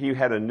had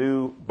a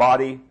new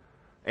body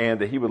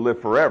and that he would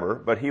live forever,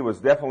 but he was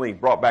definitely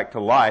brought back to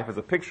life as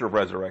a picture of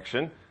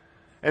resurrection.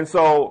 And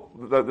so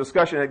the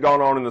discussion had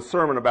gone on in the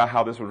sermon about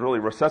how this was really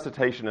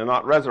resuscitation and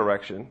not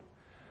resurrection.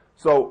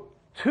 So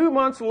 2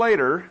 months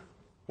later,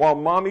 while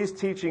Mommy's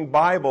teaching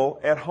Bible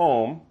at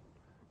home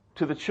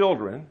to the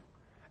children,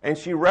 and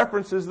she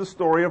references the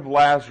story of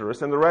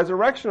Lazarus and the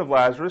resurrection of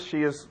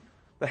Lazarus,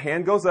 the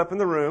hand goes up in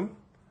the room,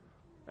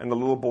 and the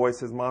little boy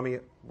says, Mommy,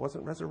 it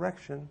wasn't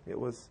resurrection, it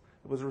was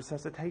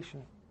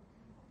resuscitation.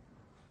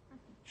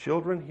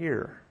 Children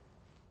hear,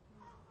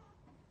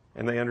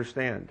 and they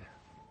understand.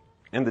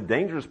 And the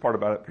dangerous part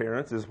about it,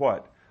 parents, is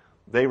what?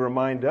 They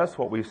remind us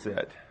what we've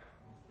said.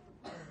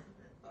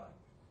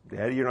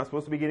 Daddy, you're not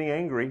supposed to be getting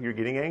angry. You're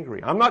getting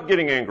angry. I'm not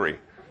getting angry.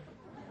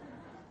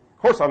 Of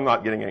course I'm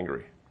not getting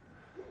angry.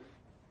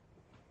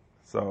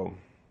 So,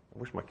 I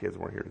wish my kids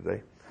weren't here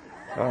today.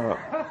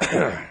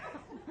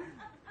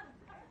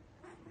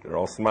 They're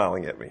all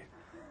smiling at me.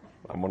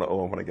 I'm going to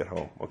owe them when I get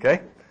home,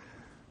 okay?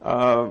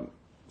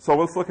 So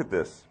let's look at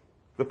this.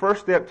 The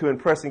first step to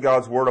impressing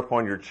God's Word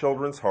upon your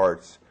children's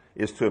hearts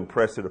is to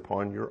impress it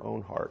upon your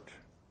own heart.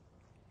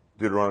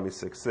 Deuteronomy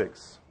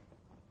 6:6.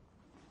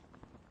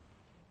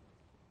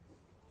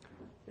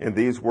 And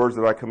these words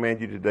that I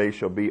command you today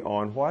shall be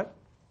on what?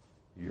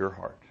 your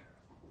heart.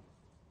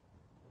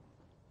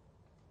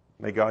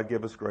 May God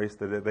give us grace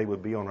that they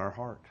would be on our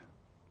heart.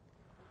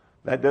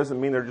 That doesn't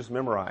mean they're just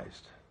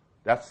memorized.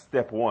 That's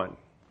step one.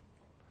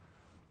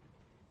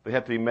 They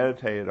have to be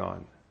meditated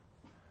on.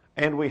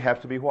 And we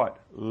have to be what?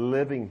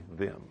 Living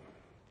them.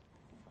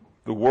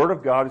 The Word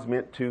of God is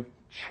meant to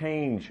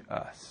change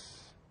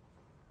us.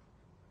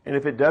 And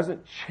if it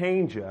doesn't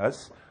change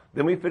us,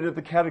 then we fit into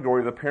the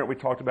category of the parent we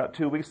talked about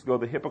 2 weeks ago,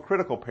 the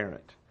hypocritical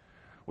parent.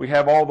 We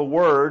have all the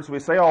words, we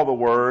say all the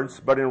words,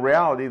 but in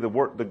reality,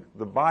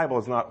 the Bible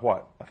has not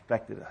what?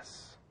 Affected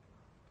us.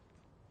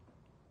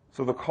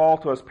 So the call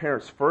to us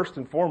parents, first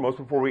and foremost,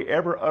 before we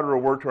ever utter a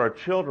word to our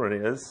children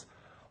is,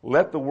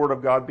 let the Word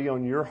of God be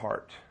on your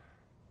heart.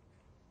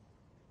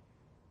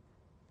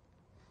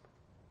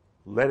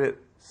 Let it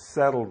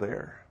settle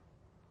there.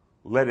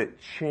 Let it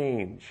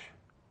change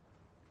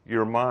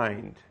your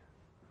mind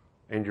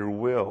and your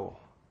will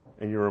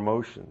and your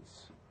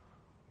emotions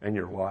and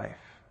your life.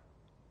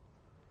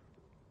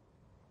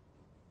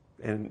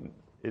 And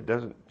it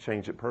doesn't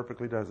change it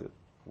perfectly, does it?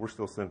 We're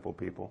still sinful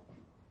people.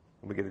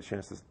 And we get a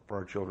chance for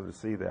our children to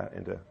see that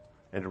and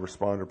to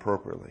respond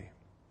appropriately.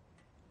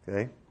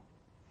 Okay?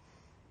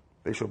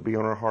 They shall be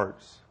on our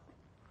hearts.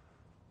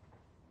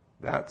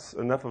 That's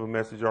enough of a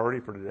message already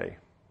for today.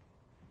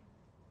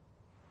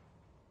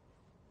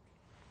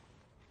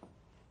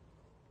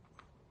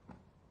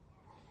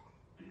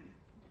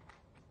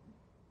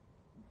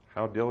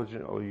 How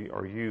diligently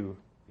are you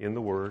in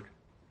the Word?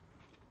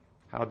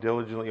 How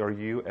diligently are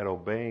you at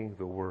obeying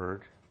the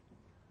Word?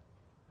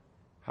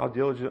 How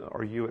diligent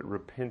are you at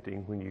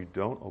repenting when you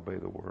don't obey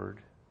the Word?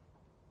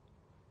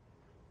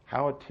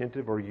 How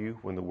attentive are you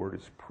when the Word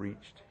is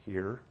preached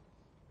here?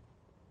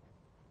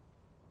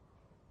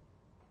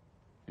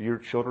 Do your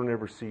children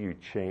ever see you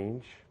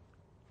change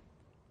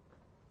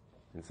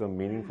in some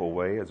meaningful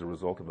way as a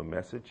result of a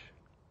message?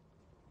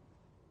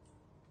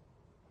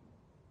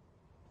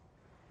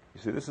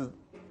 You see,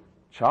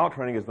 child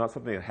training is not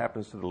something that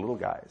happens to the little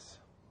guys.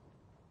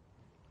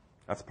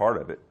 That's part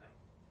of it.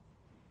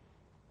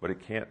 But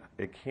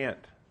it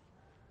can't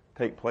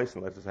take place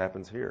unless it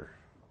happens here.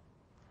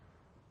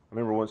 I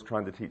remember once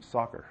trying to teach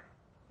soccer.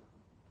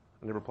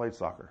 I never played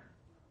soccer.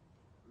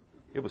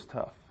 It was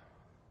tough.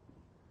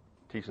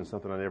 Teaching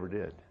something I never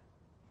did.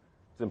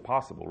 It's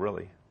impossible,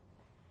 really.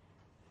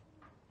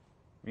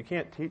 You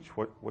can't teach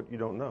what you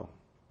don't know.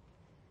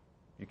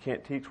 You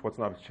can't teach what's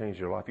not changed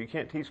your life. You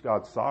can't teach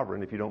God's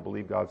sovereign if you don't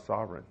believe God's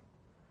sovereign.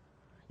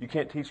 You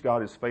can't teach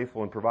God is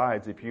faithful and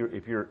provides if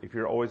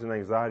you're always in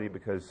anxiety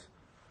because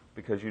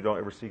you don't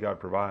ever see God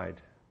provide.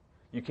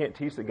 You can't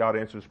teach that God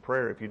answers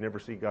prayer if you never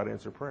see God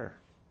answer prayer.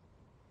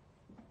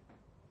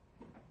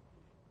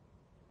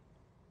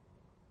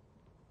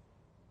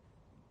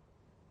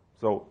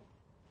 So,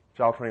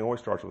 child training always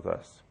starts with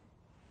us.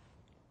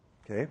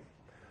 Okay?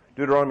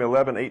 Deuteronomy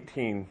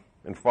 11:18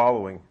 and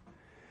following.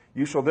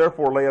 You shall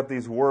therefore lay up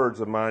these words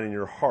of mine in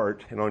your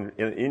heart and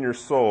in your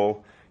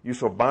soul. You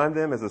shall bind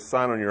them as a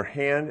sign on your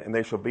hand, and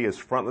they shall be as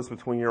frontlets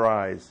between your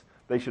eyes.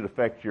 They should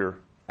affect your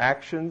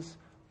actions.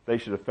 They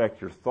should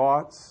affect your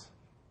thoughts.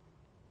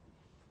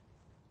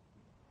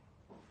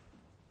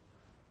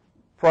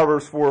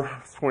 Proverbs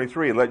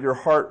 4:23. Let your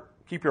heart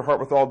keep your heart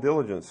with all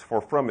diligence,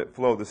 for from it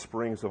flow the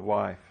springs of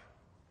life.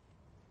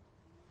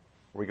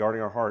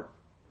 Regarding our heart,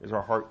 is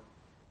our heart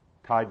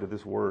tied to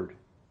this word?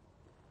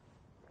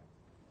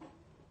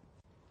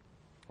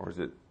 Or is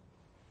it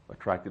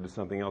attracted to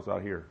something else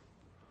out here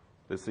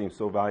that seems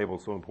so valuable,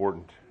 so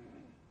important?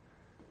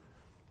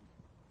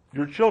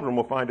 Your children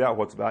will find out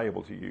what's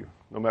valuable to you,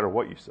 no matter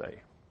what you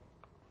say.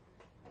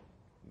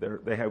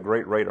 They have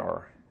great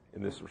radar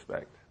in this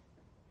respect.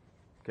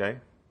 Okay?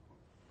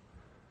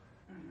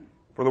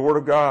 For the Word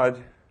of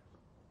God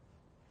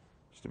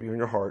is to be in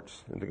your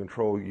hearts and to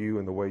control you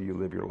and the way you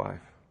live your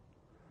life.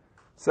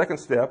 Second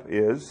step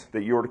is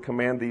that you are to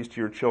command these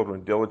to your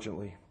children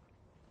diligently.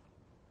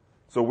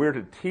 So we're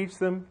to teach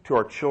them to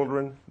our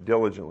children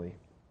diligently.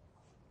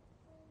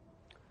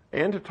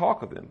 And to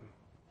talk of them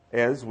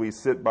as we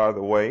sit in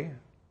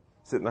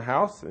the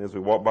house, and as we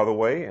walk by the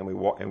way, and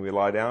we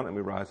lie down and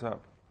we rise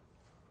up.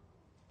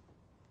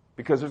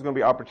 Because there's going to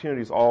be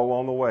opportunities all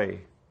along the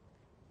way,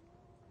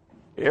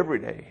 every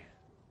day,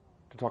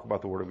 to talk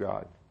about the Word of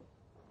God.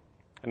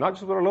 And not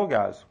just with our little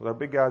guys, with our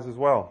big guys as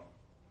well.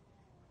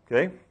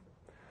 Okay?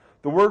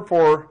 The word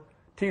for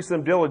teach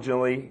them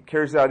diligently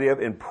carries the idea of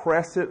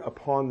impress it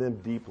upon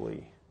them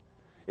deeply.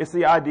 It's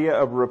the idea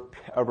of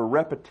a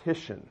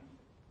repetition.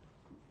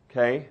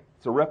 Okay?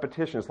 It's a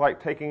repetition. It's like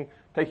taking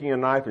a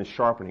knife and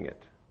sharpening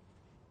it.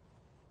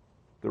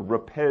 The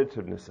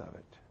repetitiveness of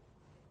it.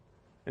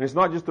 And it's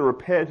not just the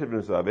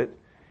repetitiveness of it,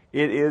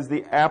 it is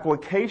the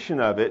application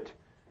of it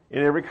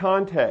in every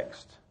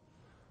context.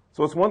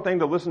 So it's one thing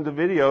to listen to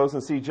videos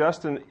and see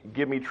Justin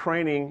give me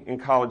training in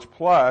College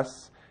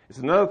Plus. It's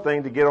another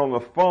thing to get on the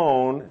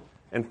phone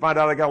and find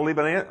out I got to leave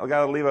an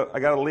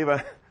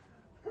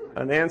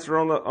answer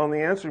on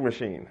the answering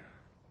machine.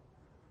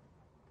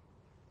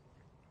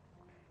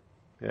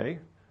 Okay?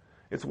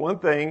 It's one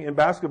thing in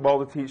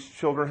basketball to teach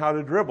children how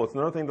to dribble. It's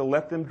another thing to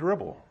let them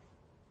dribble.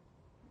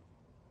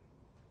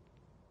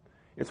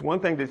 It's one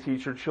thing to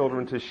teach your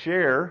children to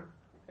share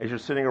as you're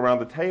sitting around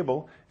the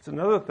table. It's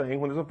another thing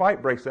when there's a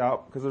fight breaks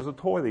out because there's a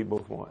toy they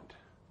both want.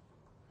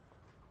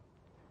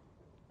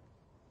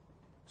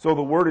 So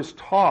the Word is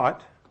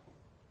taught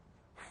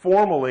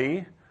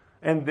formally,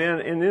 and then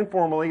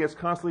informally it's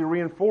constantly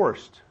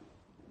reinforced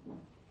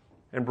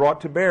and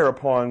brought to bear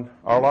upon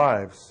our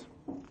lives.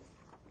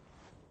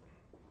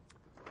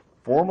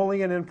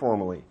 Formally and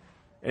informally.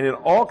 And in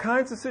all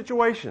kinds of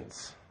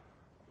situations.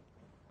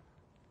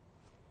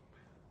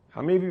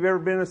 How many of you have ever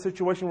been in a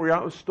situation where you're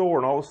out in the store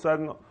and all of a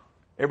sudden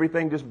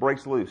everything just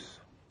breaks loose?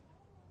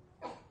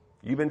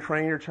 You've been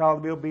training your child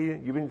to be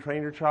obedient. You've been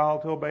training your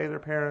child to obey their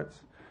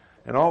parents.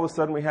 And all of a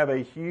sudden we have a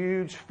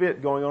huge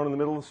fit going on in the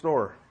middle of the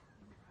store.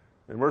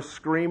 And we're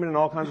screaming and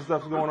all kinds of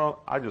stuff's going on.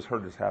 I just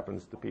heard this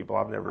happens to people.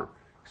 I've never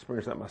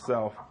experienced that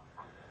myself.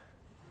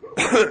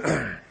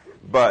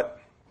 But,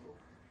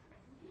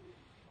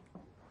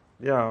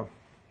 yeah.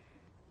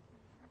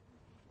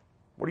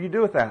 What do you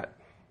do with that?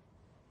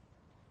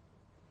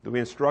 Do we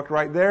instruct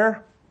right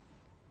there?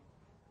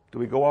 Do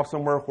we go off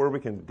somewhere where we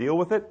can deal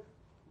with it?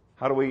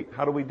 How do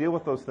we deal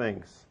with those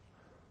things?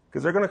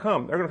 Because they're going to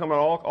come. They're going to come in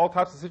all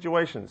types of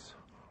situations.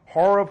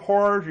 Horror of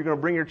horrors, you're going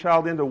to bring your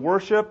child into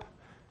worship,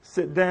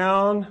 sit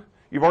down.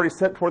 You've already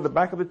set toward the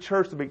back of the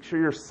church to make sure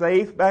you're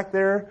safe back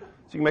there so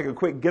you can make a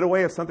quick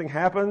getaway if something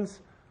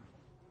happens.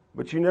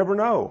 But you never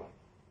know.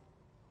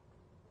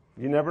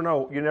 You never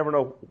know. You never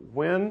know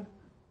when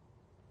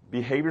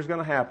behavior is going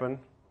to happen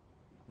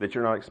that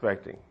you're not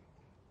expecting.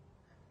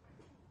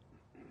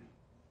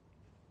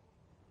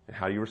 And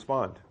how do you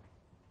respond?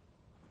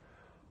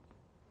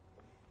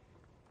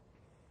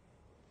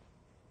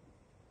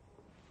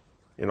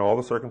 In all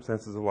the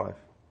circumstances of life.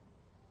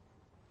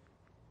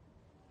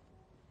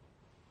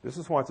 This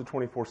is why it's a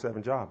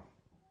 24/7 job.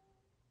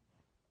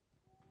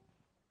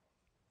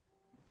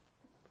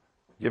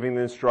 Giving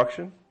the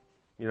instruction,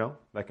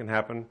 that can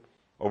happen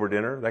over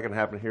dinner. That can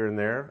happen here and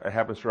there. It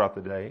happens throughout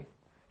the day.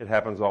 It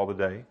happens all the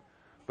day.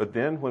 But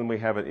then when we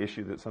have an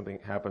issue that something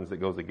happens that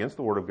goes against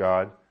the Word of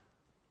God,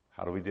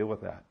 how do we deal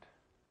with that?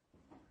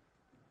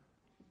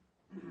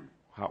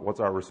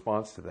 What's our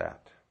response to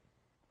that?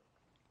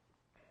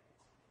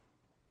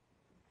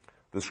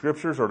 The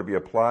Scriptures are to be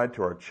applied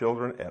to our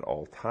children at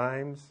all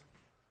times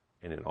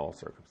and in all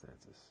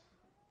circumstances.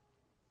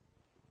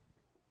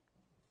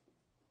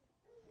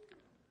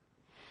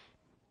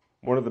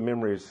 One of the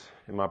memories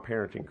in my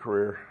parenting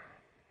career,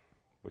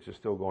 which is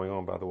still going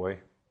on, by the way,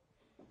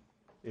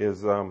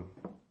 is I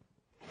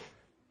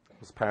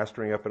was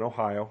pastoring up in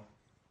Ohio.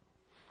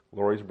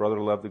 Lori's brother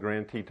loved the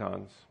Grand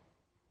Tetons.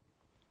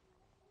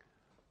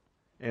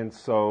 And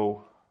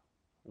so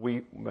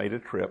we made a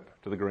trip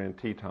to the Grand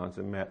Tetons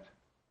and met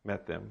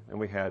them. And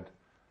we had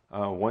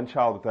one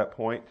child at that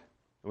point,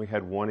 and we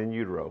had one in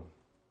utero.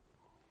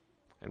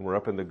 And we're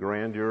up in the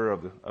grandeur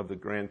of the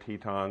Grand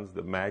Tetons,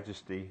 the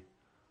majesty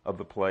of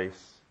the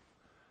place.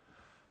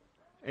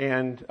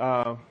 And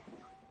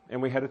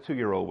we had a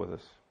 2-year-old with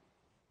us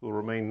who will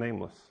remain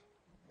nameless.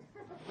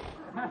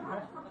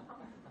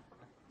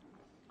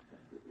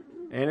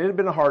 And it had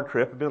been a hard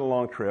trip. It had been a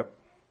long trip.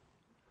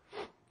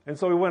 And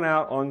so we went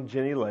out on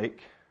Jenny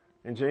Lake.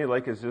 And Jenny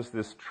Lake is just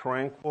this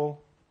tranquil,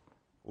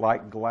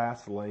 like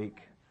glass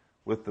lake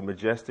with the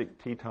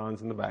majestic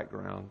Tetons in the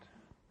background.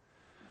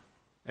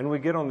 And we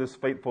get on this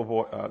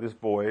fateful this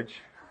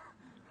voyage.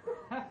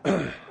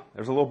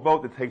 There's a little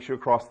boat that takes you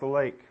across the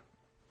lake.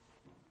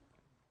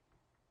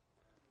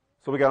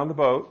 So we got on the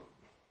boat.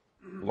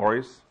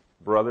 Lori's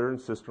brother and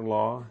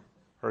sister-in-law,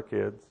 her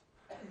kids.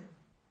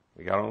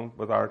 We got on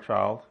with our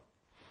child.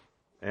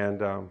 And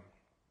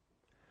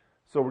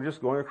so we're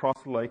just going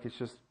across the lake. It's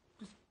just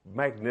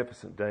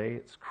magnificent day.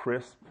 It's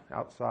crisp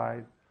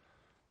outside.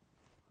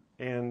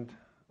 And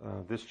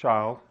this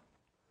child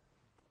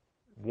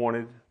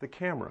wanted the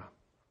camera.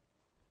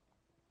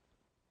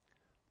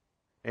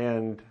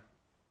 And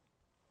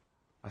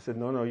I said,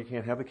 no, you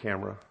can't have the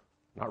camera.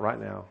 Not right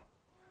now.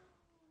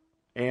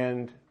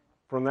 And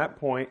from that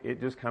point, it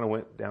just kind of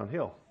went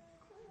downhill.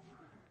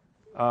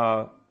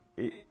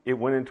 It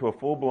went into a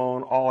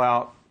full-blown,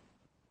 all-out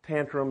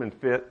tantrum and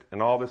fit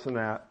and all this and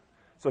that.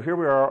 So here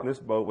we are on this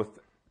boat with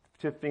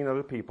 15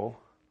 other people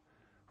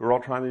who are all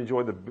trying to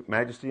enjoy the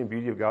majesty and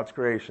beauty of God's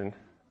creation.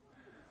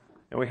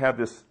 And we have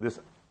this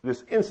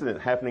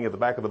incident happening at the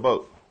back of the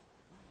boat.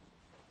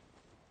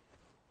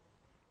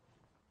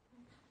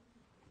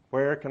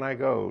 Where can I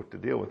go to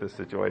deal with this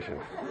situation?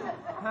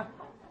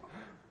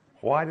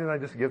 Why didn't I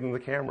just give them the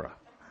camera?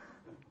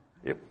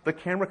 If the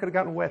camera could have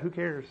gotten wet, who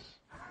cares?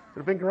 It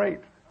would have been great.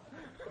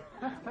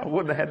 I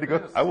wouldn't have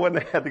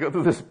had to go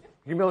through this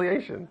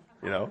humiliation,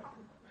 So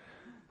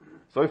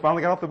we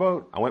finally got off the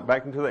boat. I went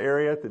back into the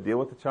area to deal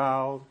with the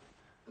child.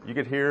 You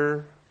could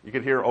hear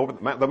over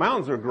the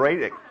mountains are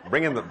great at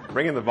bringing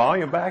the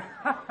volume back.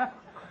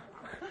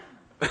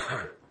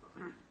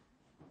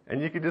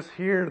 And you could just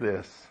hear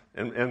this.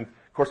 And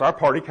of course our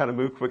party kind of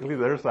moved quickly to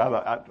the other side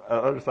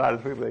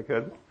as quickly as they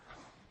could.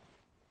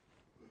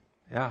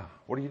 Yeah,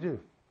 what do?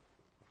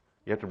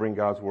 You have to bring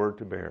God's word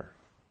to bear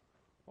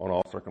on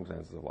all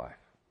circumstances of life.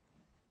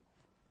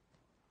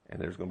 And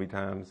there's going to be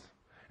times.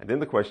 And then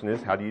the question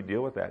is, how do you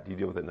deal with that? Do you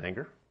deal with it in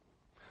anger?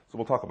 So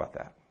we'll talk about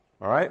that.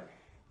 All right?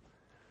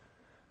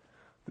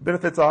 The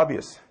benefit's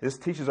obvious. This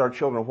teaches our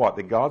children what?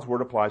 That God's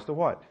word applies to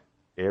what?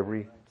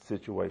 Every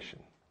situation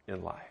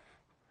in life.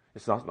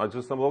 It's not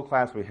just some little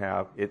class we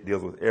have. It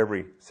deals with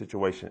every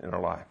situation in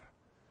our life.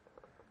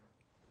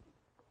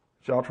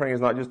 Child training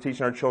is not just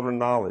teaching our children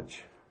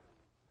knowledge.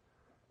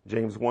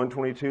 James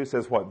 1:22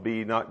 says what?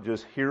 Be not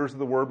just hearers of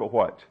the word, but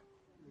what?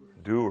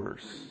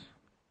 Doers.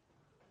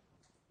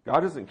 God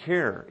doesn't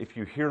care if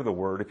you hear the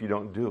word if you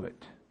don't do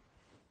it.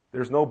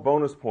 There's no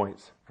bonus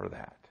points for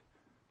that.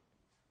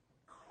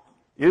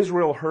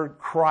 Israel heard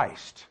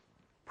Christ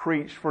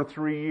preach for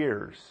 3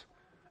 years,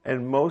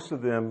 and most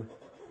of them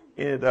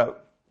ended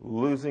up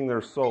losing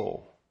their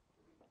soul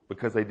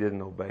because they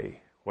didn't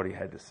obey what he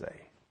had to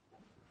say.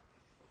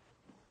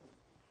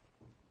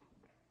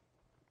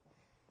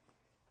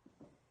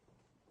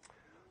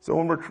 So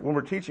when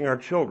we're teaching our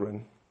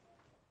children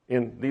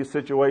in these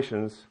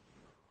situations,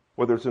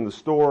 whether it's in the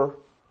store,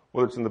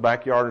 whether it's in the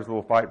backyard, as a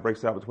little fight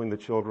breaks out between the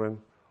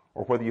children,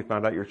 or whether you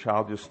found out your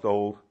child just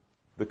stole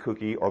the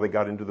cookie or they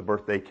got into the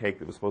birthday cake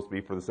that was supposed to be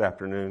for this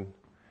afternoon, and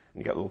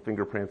you got little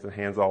fingerprints and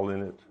hands all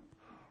in it,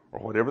 or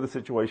whatever the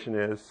situation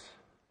is,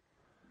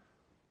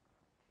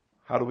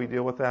 how do we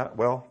deal with that?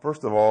 Well,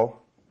 first of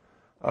all,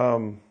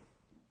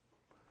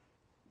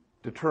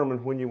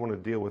 determine when you want to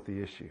deal with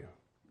the issue.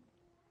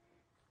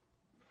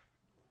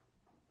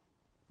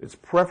 It's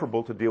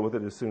preferable to deal with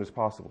it as soon as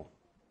possible.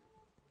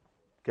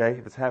 Okay?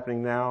 If it's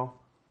happening now,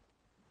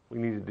 we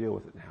need to deal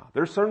with it now.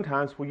 There's certain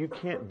times where you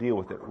can't deal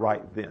with it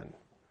right then.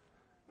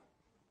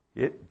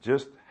 It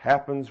just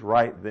happens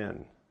right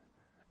then.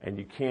 And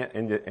you can't,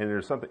 and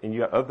there's something, and you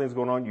got other things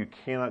going on, you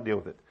cannot deal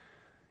with it.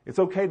 It's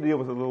okay to deal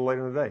with it a little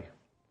later in the day.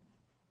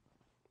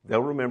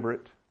 They'll remember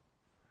it.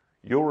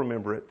 You'll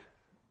remember it.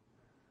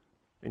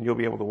 And you'll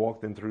be able to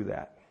walk them through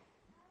that.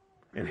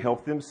 And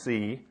help them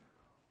see,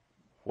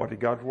 what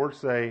did God's word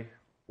say?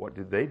 What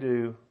did they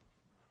do?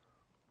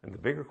 And the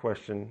bigger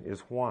question is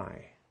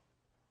why?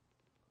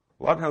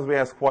 A lot of times we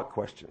ask what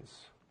questions?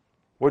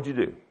 What'd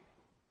you do?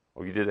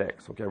 Oh, you did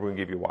X. Okay, we're going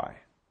to give you Y.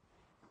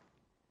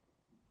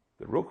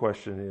 The real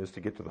question is, to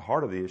get to the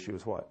heart of the issue,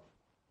 is what?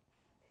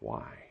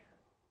 Why?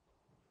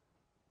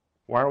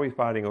 Why are we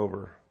fighting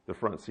over the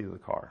front seat of the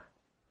car?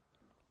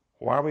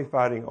 Why are we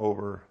fighting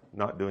over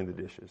not doing the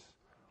dishes?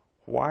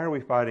 Why are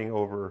we fighting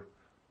over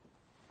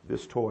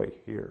this toy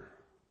here?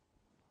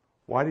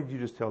 Why did you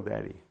just tell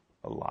Daddy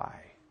a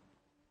lie?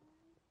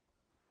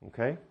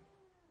 Okay?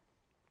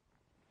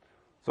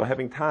 So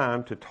having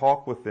time to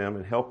talk with them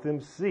and help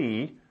them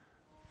see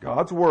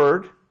God's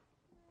word,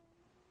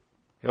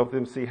 help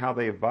them see how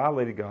they have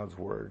violated God's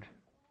word,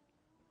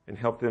 and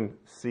help them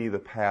see the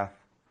path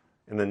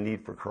and the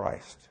need for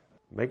Christ.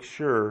 Make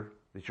sure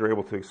that you're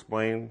able to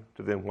explain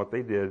to them what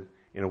they did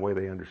in a way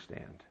they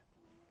understand.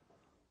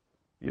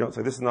 You don't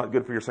say, this is not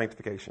good for your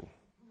sanctification.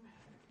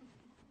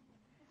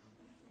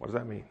 What does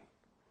that mean?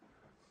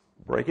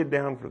 Break it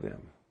down for them.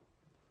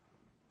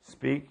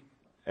 Speak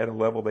at a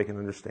level they can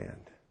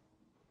understand.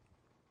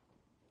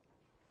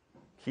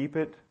 Keep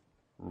it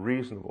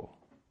reasonable.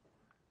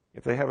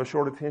 If they have a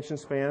short attention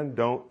span,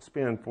 don't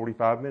spend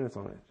 45 minutes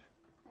on it.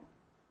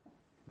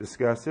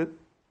 Discuss it.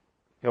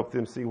 Help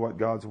them see what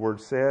God's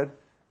word said.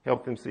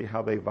 Help them see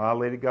how they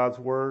violated God's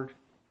word.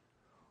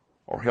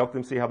 Or help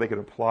them see how they could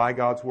apply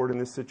God's word in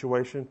this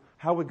situation.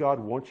 How would God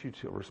want you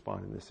to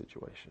respond in this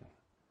situation?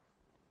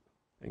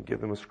 And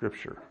give them a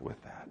scripture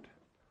with that.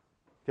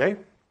 Okay?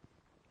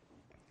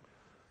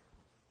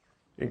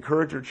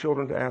 Encourage your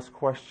children to ask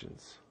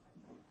questions.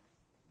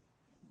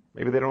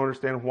 Maybe they don't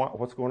understand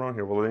what's going on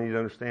here. Well, they need to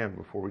understand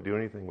before we do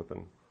anything with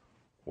them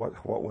what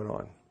went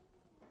on.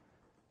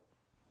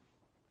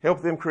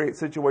 Help them create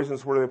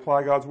situations where they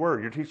apply God's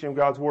word. You're teaching them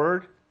God's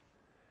word,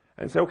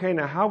 and say, okay,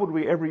 now how would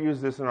we ever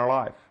use this in our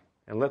life?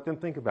 And let them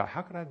think about,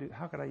 how could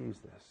I use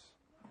this?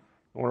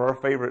 One of our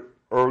favorite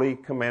early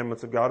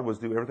commandments of God was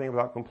do everything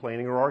without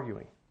complaining or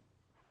arguing.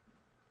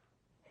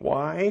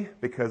 Why?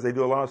 Because they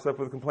do a lot of stuff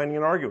with complaining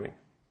and arguing.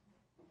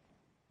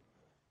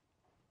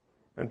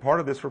 And part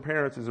of this for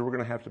parents is that we're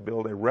going to have to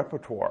build a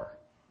repertoire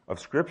of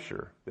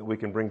Scripture that we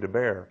can bring to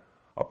bear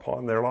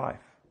upon their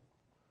life.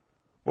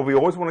 But we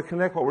always want to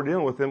connect what we're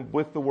dealing with them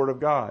with the Word of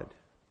God.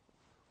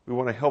 We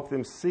want to help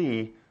them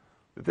see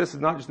that this is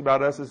not just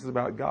about us, this is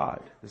about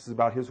God. This is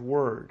about His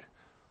Word,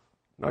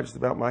 not just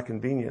about my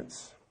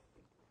convenience.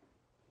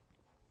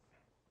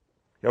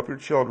 Help your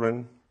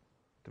children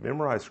to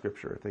memorize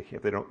Scripture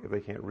if they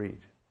can't read.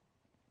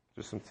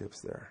 Just some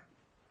tips there.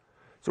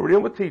 So we're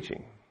dealing with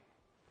teaching.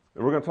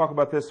 And we're going to talk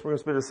about this. We're going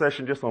to spend a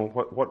session just on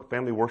what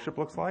family worship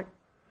looks like,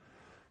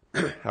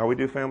 how you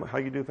do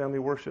family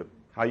worship,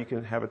 how you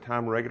can have a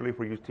time regularly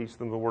where you teach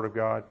them the Word of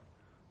God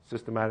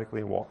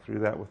systematically and walk through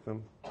that with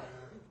them.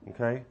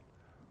 Okay?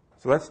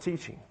 So that's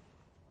teaching,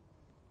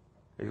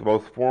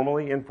 both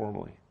formally and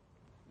informally.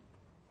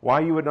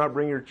 Why you would not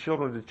bring your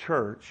children to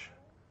church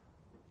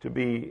to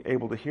be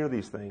able to hear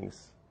these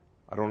things?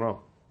 I don't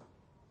know.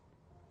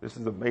 This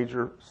is a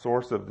major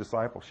source of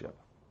discipleship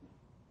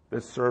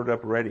that's served up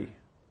ready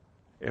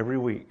every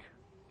week.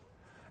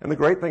 And the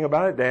great thing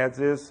about it, dads,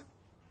 is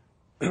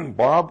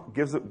Bob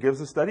gives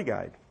a study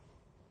guide.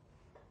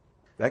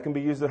 That can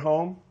be used at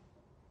home.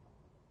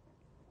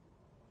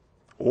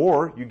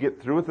 Or you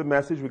get through with the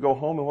message, we go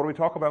home, and what do we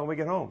talk about when we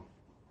get home?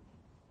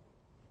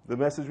 The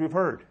message we've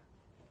heard.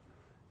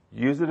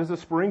 Use it as a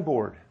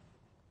springboard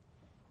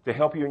to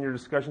help you in your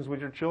discussions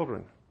with your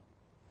children.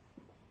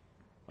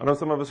 I know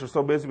some of us are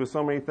so busy with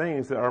so many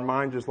things that our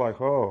mind just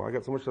like, oh, I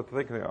got so much stuff to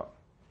think about.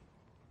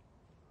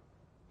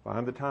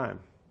 Find the time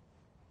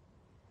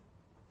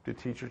to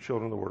teach your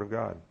children the Word of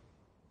God.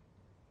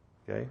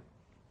 Okay?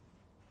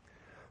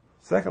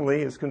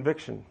 Secondly is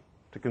conviction,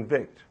 to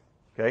convict.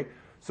 Okay?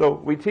 So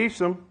we teach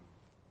them,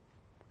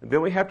 and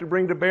then we have to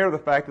bring to bear the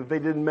fact that they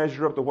didn't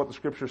measure up to what the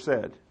Scripture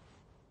said.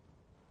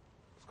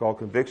 It's called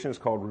conviction, it's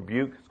called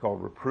rebuke, it's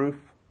called reproof.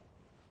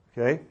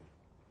 Okay?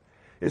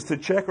 It's to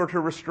check or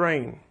to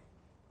restrain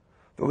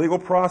the legal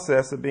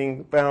process of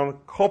being found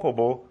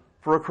culpable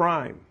for a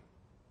crime.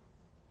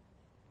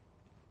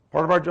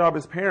 Part of our job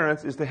as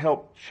parents is to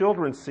help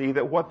children see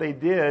that what they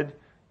did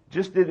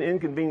just didn't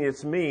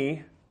inconvenience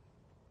me.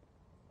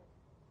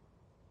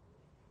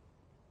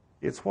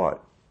 It's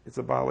what? It's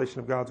a violation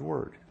of God's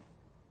Word.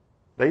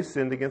 They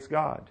sinned against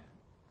God.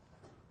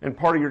 And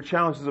part of your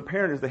challenge as a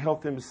parent is to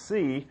help them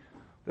see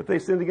that they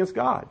sinned against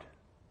God.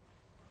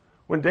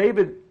 When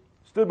David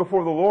stood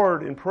before the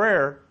Lord in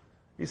prayer,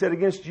 he said,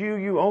 against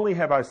you only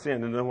have I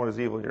sinned and done what is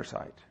evil in your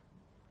sight.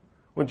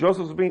 When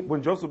Joseph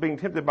was being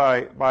tempted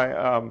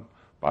by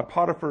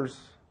Potiphar's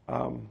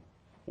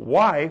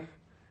wife,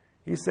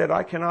 he said,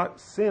 I cannot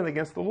sin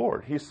against the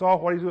Lord. He saw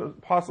what he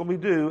would possibly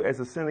do as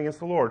a sin against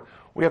the Lord.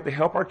 We have to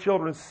help our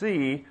children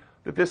see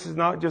that this is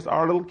not just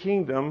our little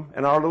kingdom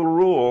and our little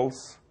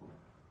rules.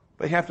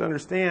 They have to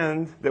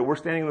understand that we're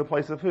standing in the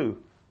place of who?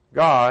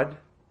 God.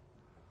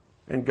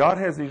 And God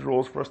has these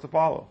rules for us to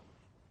follow.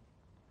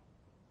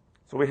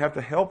 So we have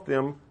to help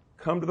them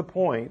come to the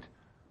point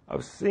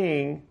of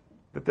seeing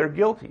that they're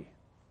guilty.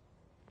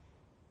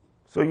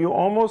 So you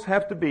almost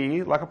have to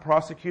be like a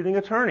prosecuting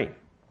attorney.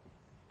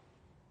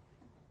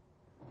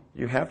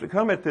 You have to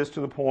come at this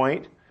to the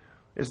point,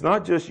 it's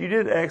not just, you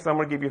did X, I'm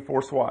going to give you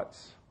 4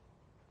 swats.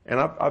 And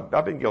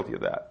I've been guilty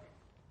of that.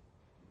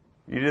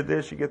 You did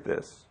this, you get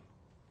this.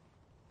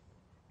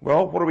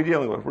 Well, what are we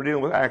dealing with? We're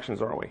dealing with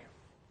actions, aren't we?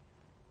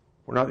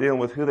 We're not dealing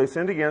with who they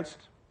sinned against.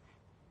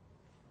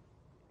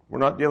 We're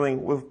not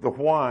dealing with the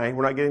why.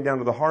 We're not getting down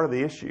to the heart of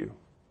the issue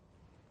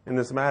in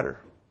this matter.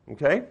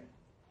 Okay?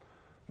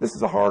 This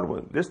is a hard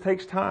one. This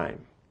takes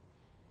time.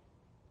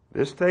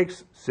 This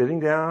takes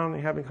sitting down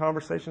and having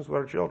conversations with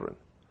our children.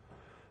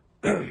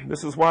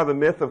 This is why the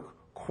myth of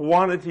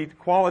quality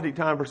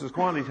time versus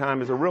quantity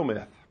time is a real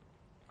myth.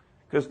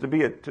 Because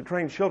to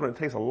train children, it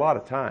takes a lot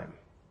of time.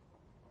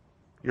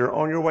 You're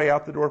on your way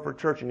out the door for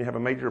church and you have a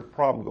major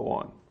problem go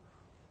on.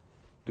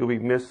 Do we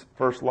miss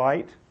first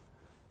light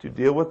to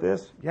deal with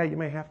this? Yeah, you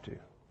may have to.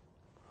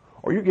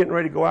 Or you're getting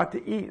ready to go out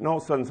to eat and all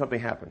of a sudden something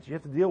happens. You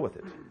have to deal with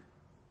it.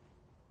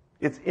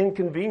 It's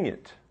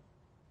inconvenient.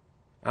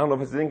 I don't know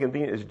if it's as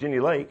inconvenient as Jenny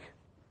Lake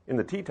in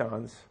the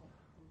Tetons,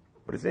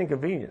 but it's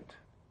inconvenient.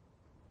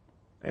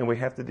 And we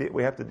have to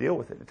deal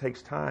with it. It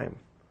takes time.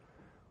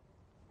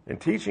 And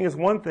teaching is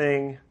one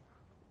thing,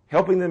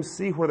 helping them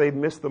see where they've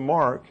missed the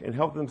mark and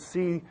help them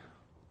see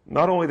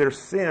not only their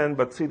sin,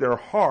 but see their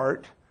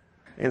heart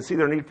and see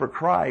their need for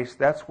Christ.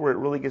 That's where it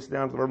really gets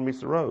down to the rubber meets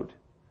the road.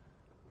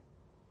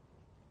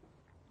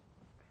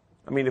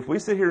 I mean, if we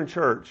sit here in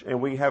church and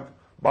we have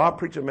Bob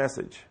preach a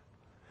message,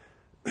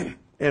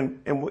 and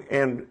at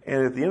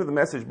the end of the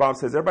message, Bob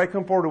says, everybody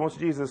come forward who wants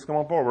Jesus, come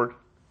on forward,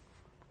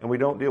 and we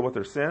don't deal with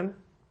their sin,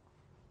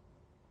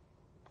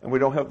 and we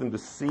don't help them to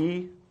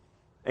see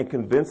and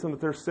convince them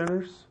that they're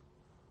sinners,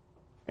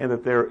 and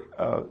that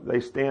they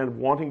stand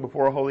wanting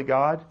before a holy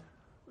God,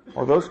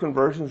 are those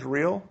conversions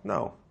real?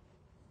 No.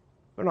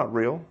 They're not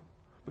real,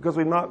 because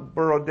we've not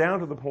burrowed down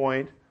to the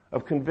point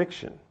of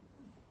conviction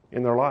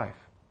in their life.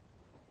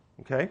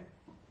 Okay?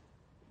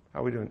 How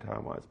are we doing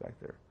time-wise back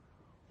there?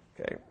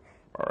 Okay.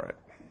 All right.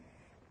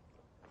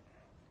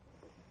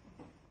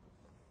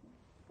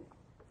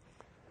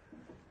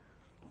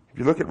 If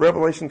you look at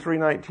Revelation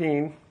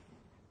 3:19,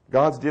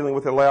 God's dealing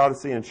with the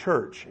Laodicean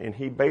church, and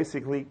he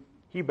basically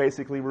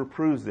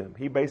reproves them.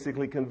 He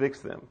basically convicts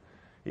them.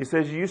 He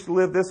says, you used to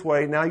live this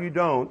way, now you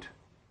don't,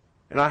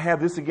 and I have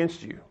this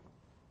against you.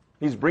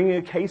 He's bringing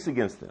a case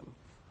against them.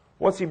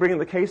 What's he bringing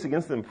the case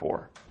against them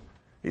for?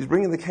 He's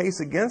bringing the case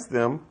against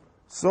them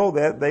so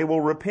that they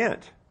will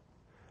repent.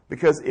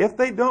 Because if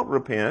they don't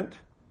repent,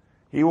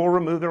 he will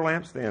remove their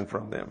lampstand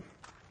from them.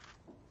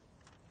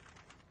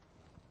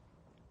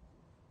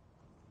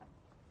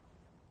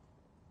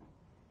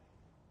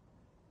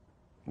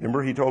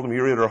 Remember, he told them,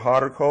 you're either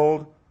hot or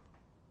cold,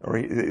 or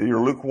you're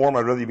lukewarm,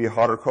 I'd rather you be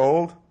hot or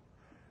cold.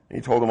 And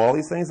he told them all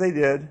these things they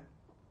did.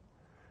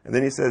 And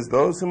then he says,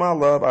 those whom I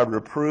love, I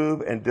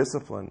reprove and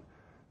discipline.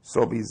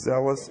 So be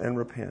zealous and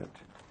repent.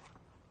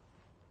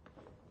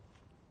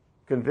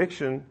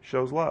 Conviction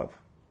shows love.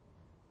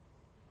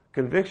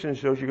 Conviction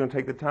shows you're going to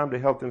take the time to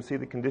help them see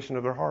the condition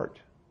of their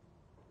heart.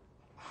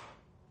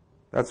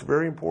 That's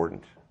very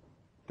important,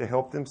 to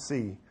help them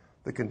see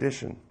the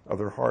condition of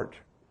their heart.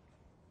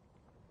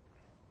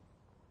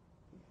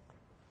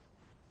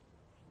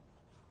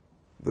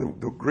 The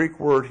Greek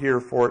word here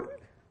for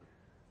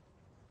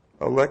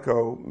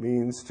aleko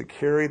means to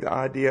carry the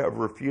idea of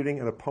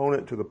refuting an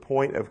opponent to the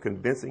point of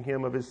convincing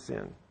him of his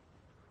sin.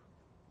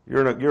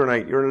 You're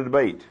in a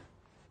debate,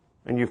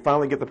 and you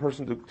finally get the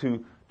person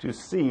to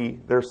see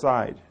their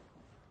side.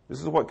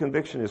 This is what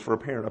conviction is for a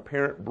parent. A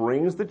parent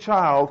brings the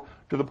child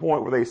to the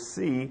point where they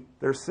see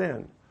their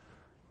sin.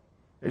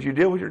 As you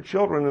deal with your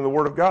children in the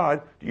Word of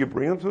God, do you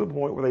bring them to the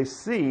point where they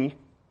see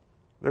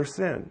their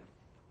sin?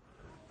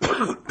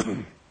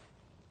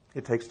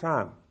 It takes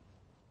time.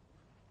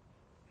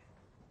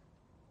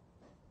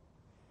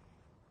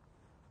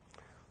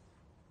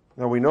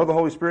 Now we know the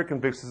Holy Spirit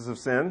convicts us of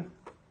sin,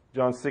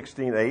 John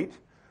 16:8.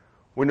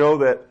 We know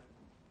that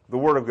the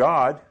Word of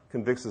God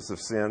convicts us of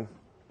sin,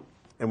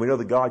 and we know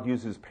that God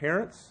uses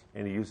parents,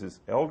 and He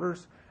uses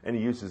elders, and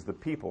He uses the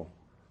people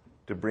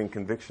to bring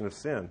conviction of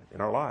sin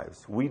in our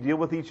lives. We deal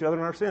with each other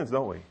in our sins,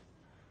 don't we?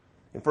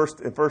 In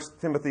 1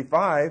 Timothy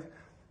 5,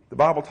 the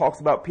Bible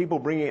talks about people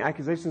bringing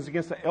accusations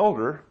against the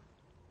elder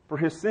for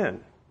his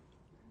sin.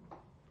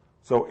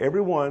 So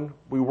everyone,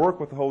 we work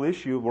with the whole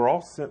issue. We're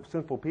all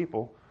sinful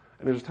people,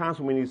 and there's times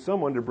when we need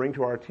someone to bring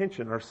to our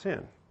attention our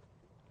sin.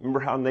 Remember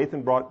how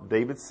Nathan brought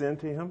David's sin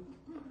to him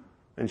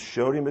and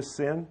showed him his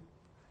sin?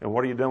 And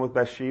what have you done with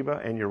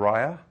Bathsheba and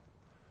Uriah?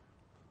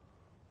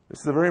 This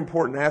is a very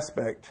important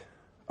aspect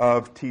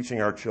of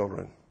teaching our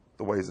children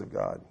the ways of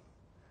God.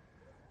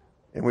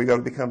 And we've got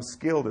to become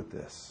skilled at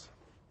this.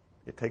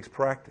 It takes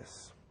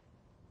practice.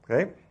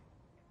 Okay?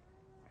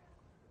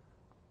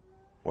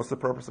 What's the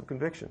purpose of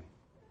conviction?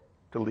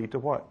 To lead to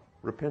what?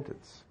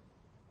 Repentance.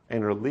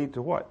 And to lead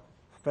to what?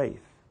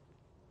 Faith.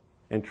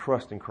 And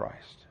trust in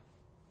Christ.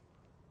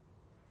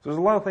 So there's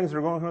a lot of things that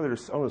are going on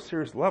that are on a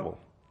serious level.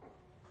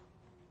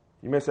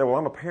 You may say, well,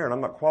 I'm a parent.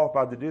 I'm not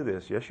qualified to do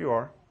this. Yes, you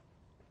are.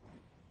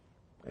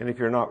 And if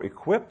you're not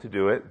equipped to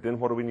do it, then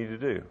what do we need to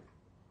do?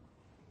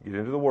 Get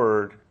into the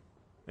Word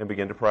and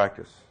begin to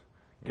practice.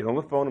 Get on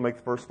the phone and make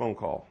the first phone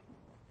call.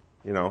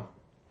 You know,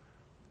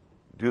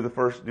 do the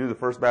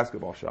first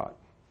basketball shot.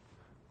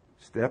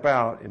 Step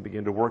out and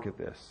begin to work at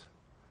this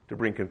to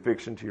bring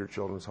conviction to your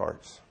children's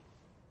hearts.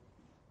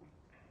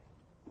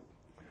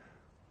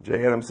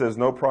 J. Adams says,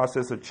 no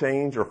process of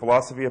change or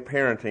philosophy of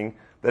parenting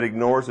that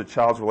ignores a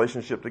child's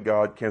relationship to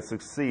God can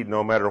succeed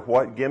no matter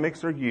what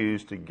gimmicks are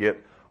used to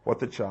get what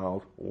the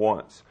child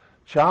wants.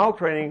 Child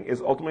training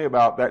is ultimately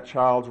about that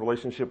child's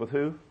relationship with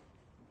who?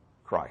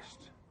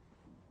 Christ.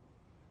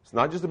 It's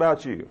not just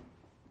about you.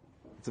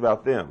 It's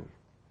about them.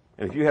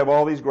 And if you have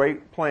all these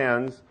great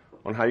plans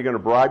on how you're going to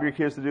bribe your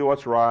kids to do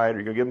what's right, or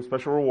you're going to give them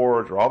special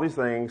rewards, or all these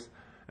things,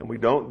 and we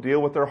don't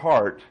deal with their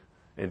heart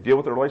and deal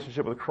with their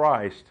relationship with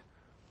Christ,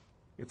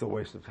 it's a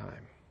waste of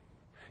time.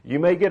 You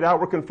may get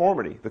outward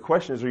conformity. The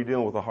question is, are you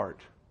dealing with the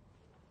heart?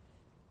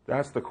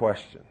 That's the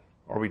question.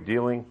 Are we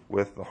dealing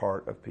with the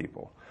heart of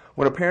people?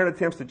 When a parent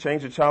attempts to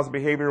change a child's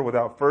behavior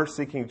without first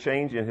seeking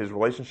change in his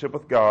relationship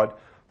with God,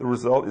 the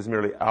result is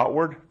merely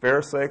outward,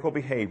 pharisaical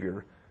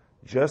behavior,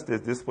 just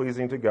as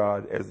displeasing to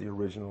God as the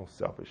original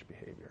selfish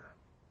behavior.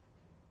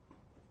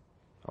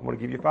 I'm going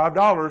to give you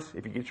 $5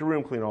 if you get your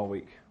room clean all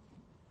week.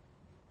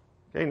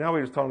 Okay, now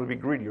we're just talking to be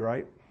greedy,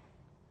 right?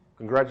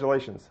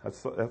 Congratulations.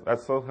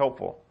 That's so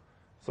helpful.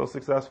 So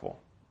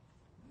successful.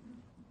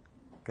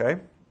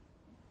 Okay?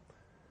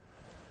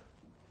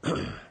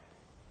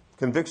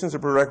 Convictions are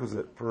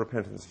prerequisite for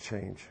repentance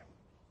change.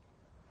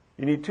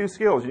 You need two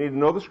skills. You need to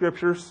know the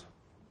Scriptures,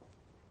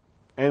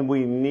 and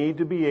we need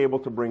to be able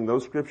to bring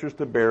those Scriptures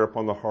to bear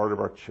upon the heart of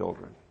our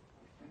children.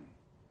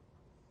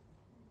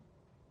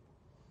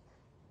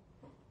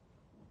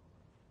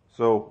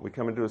 So we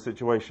come into a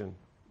situation.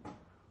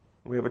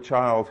 We have a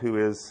child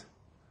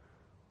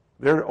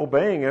they're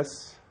obeying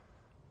us,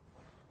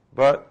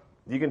 but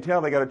you can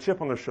tell they got a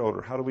chip on their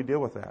shoulder. How do we deal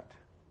with that?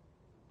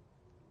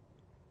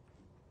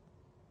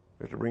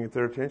 We have to bring it to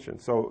their attention.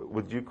 So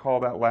would you call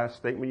that last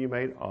statement you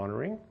made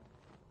honoring?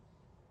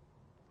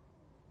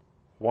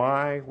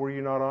 Why were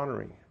you not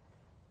honoring?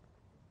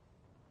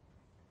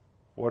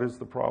 What is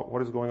the problem?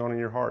 What is going on in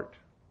your heart?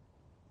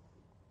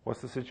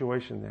 What's the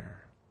situation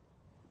there?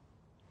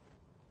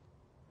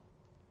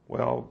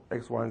 Well,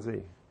 X, Y, and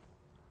Z.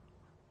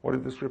 What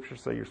did the Scripture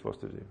say you're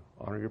supposed to do?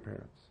 Honor your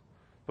parents.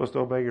 Supposed to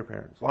obey your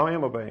parents. Well, I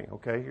am obeying.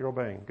 Okay, you're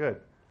obeying. Good.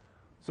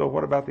 So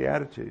what about the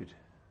attitude?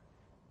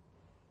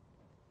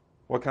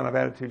 What kind of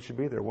attitude should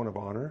be there? One of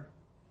honor?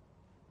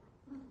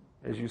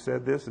 As you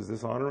said this, is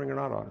this honoring or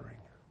not honoring?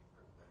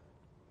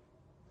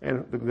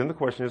 And then the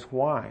question is,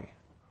 why?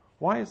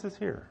 Why is this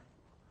here?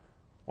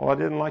 Well, I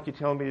didn't like you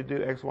telling me to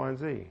do X, Y, and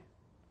Z.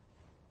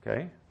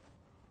 Okay?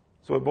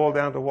 So it boiled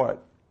down to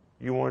what?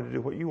 You wanted to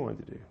do what you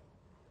wanted to do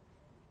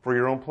for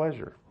your own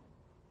pleasure.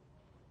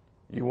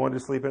 You wanted to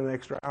sleep in an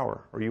extra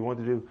hour, or you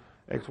wanted to do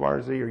X, Y,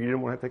 or Z, or you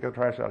didn't want to take the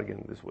trash out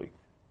again this week.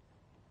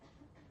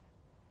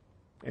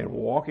 and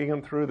walking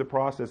them through the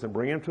process and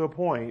bringing them to a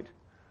point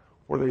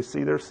where they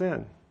see their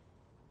sin.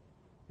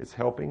 It's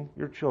helping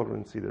your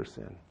children see their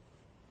sin.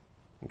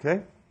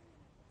 Okay?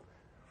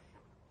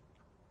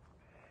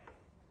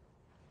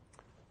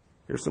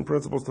 Here's some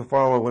principles to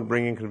follow when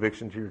bringing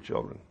conviction to your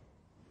children.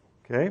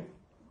 Okay?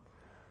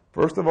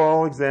 First of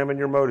all, examine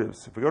your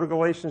motives. If we go to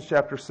Galatians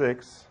chapter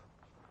 6,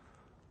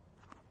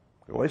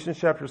 Galatians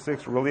chapter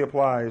 6 really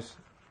applies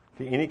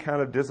to any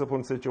kind of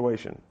discipline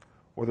situation,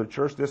 whether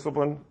church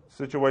discipline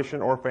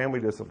situation or family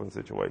discipline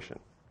situation.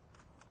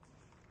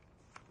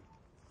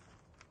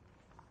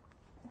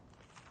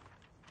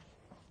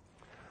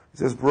 It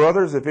says,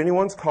 brothers, if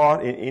anyone's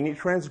caught in any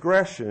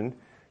transgression,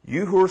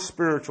 you who are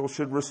spiritual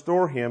should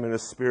restore him in a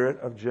spirit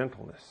of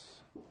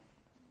gentleness.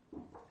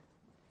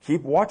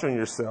 Keep watch on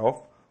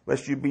yourself,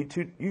 lest you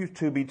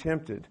too be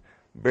tempted.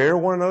 Bear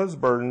one another's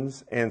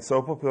burdens, and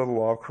so fulfill the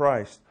law of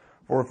Christ.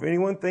 For if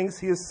anyone thinks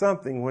he is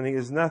something when he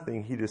is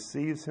nothing, he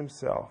deceives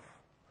himself.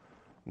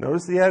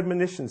 Notice the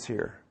admonitions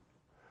here.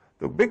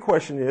 The big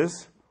question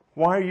is,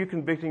 why are you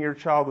convicting your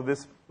child of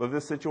this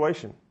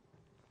situation?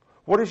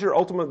 What is your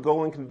ultimate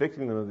goal in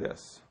convicting them of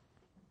this?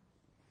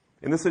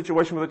 In this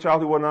situation with a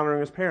child who wasn't honoring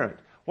his parent,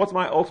 what's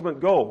my ultimate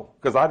goal?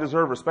 Because I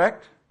deserve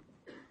respect?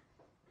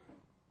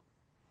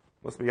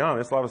 Let's be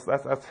honest. You're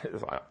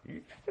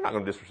not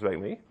going to disrespect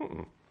me.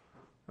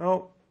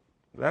 No,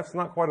 that's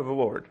not quite of the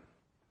Lord.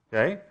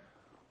 Okay?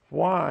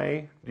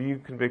 Why do you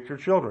convict your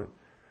children?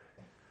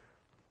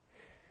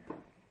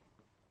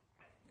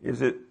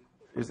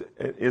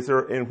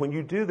 And when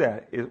you do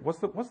that, what's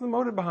the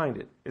motive behind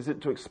it? Is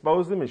it to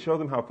expose them and show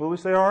them how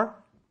foolish they are?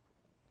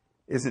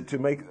 Is it to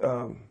make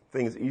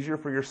things easier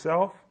for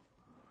yourself?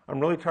 I'm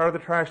really tired of the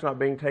trash not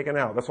being taken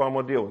out. That's why I'm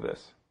going to deal with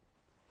this.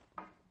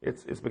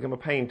 It's become a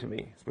pain to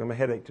me. It's become a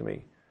headache to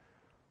me.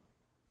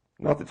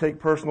 Not to take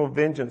personal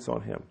vengeance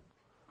on him.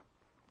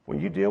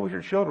 When you deal with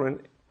your children,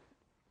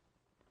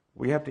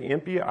 we have to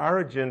empty our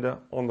agenda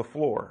on the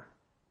floor.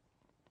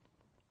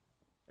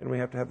 And we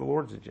have to have the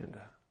Lord's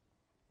agenda.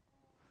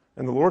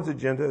 And the Lord's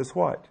agenda is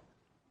what?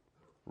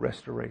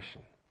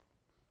 Restoration.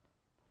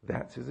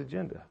 That's his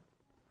agenda,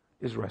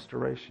 is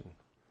restoration.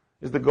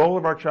 Is the goal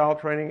of our child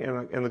training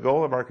and the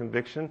goal of our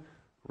conviction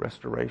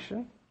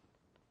restoration?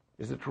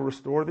 Is it to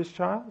restore this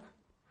child?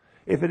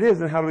 If it is,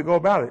 then how do we go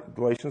about it?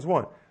 Galatians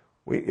 1.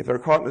 If they're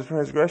caught in this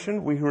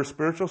transgression, we who are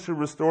spiritual should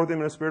restore them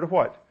in a spirit of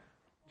what?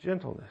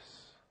 Gentleness.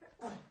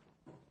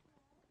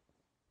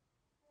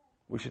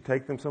 We should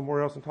take them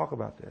somewhere else and talk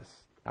about this,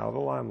 out of the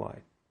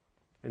limelight,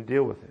 and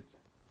deal with it.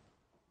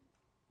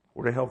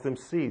 We're to help them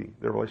see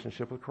their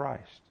relationship with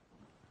Christ.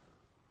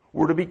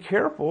 We're to be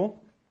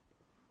careful,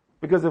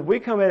 because if we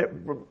come at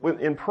it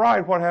in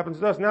pride, what happens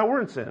to us? Now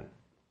we're in sin.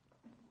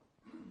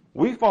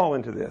 We fall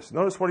into this.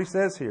 Notice what he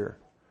says here.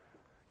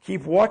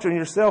 Keep watch on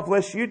yourself,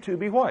 lest you too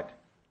be what?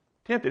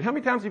 Tempted. How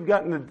many times have you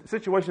gotten in the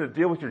situation to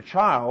deal with your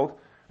child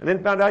and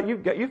then found out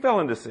you fell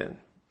into sin?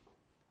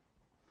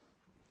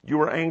 You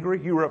were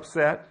angry. You were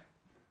upset.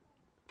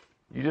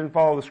 You didn't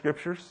follow the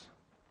scriptures.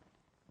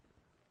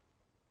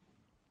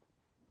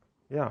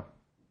 Yeah.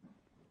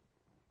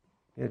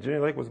 Jenny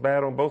Lake was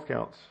bad on both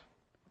counts.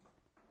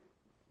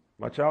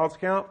 My child's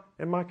count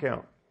and my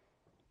count.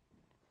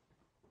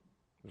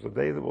 There's a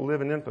day that will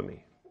live in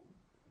infamy.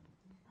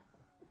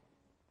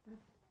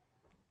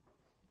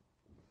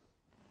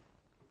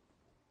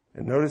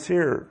 And notice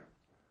here,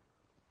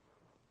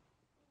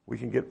 we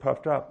can get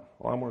puffed up.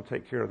 Well, I'm going to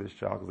take care of this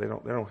child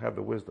because they don't have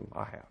the wisdom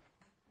I have.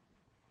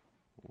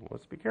 Well,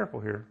 let's be careful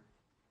here.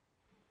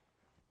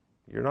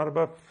 You're not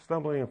above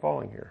stumbling and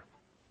falling here.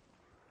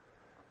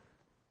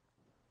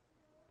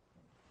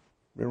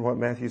 Remember what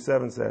Matthew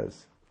 7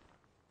 says.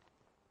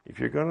 If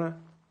you're going to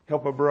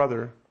help a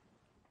brother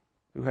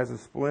who has a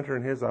splinter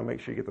in his eye, make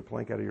sure you get the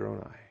plank out of your own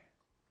eye.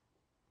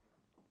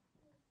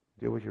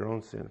 Deal with your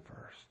own sin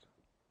first.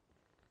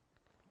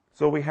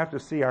 So we have to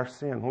see our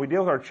sin. When we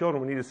deal with our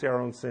children, we need to see our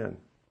own sin.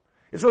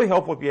 It's really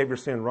helpful if you have your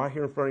sin right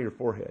here in front of your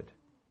forehead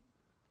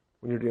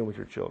when you're dealing with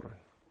your children.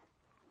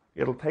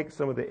 It'll take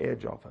some of the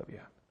edge off of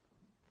you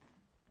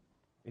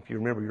if you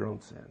remember your own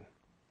sin.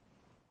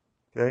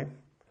 Okay?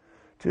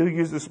 2,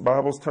 use the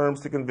Bible's terms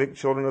to convict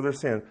children of their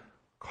sin.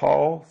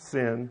 Call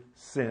sin,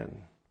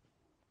 sin.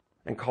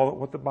 And call it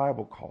what the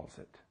Bible calls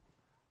it.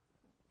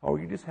 Oh,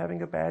 you're just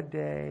having a bad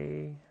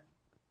day.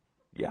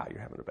 Yeah,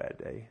 you're having a bad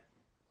day.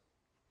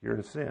 You're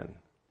in sin.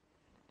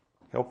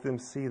 Help them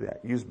see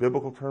that. Use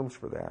biblical terms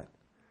for that.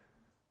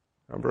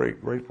 I'm very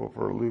grateful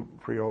for Lou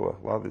Priola.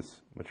 A lot of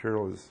this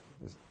material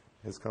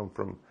has come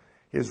from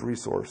his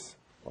resource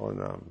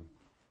on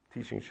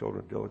teaching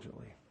children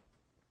diligently.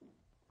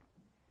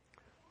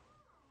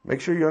 Make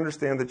sure you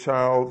understand the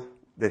child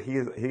that he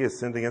has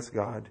sinned against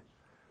God.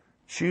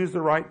 Choose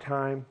the right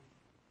time.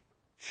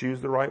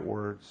 Choose the right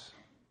words.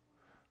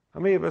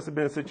 How many of us have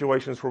been in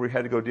situations where we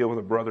had to go deal with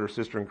a brother or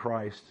sister in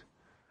Christ,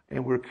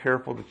 and we're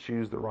careful to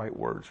choose the right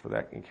words for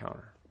that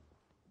encounter?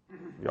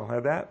 Y'all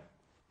have that?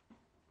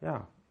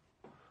 Yeah.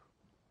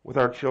 With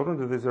our children,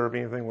 do they deserve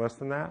anything less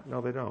than that? No,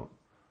 they don't.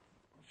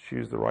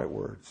 Choose the right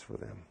words for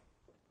them.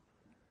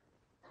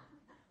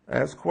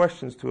 Ask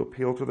questions to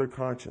appeal to their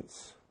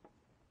conscience.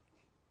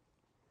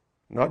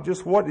 Not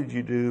just what did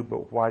you do,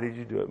 but why did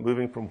you do it?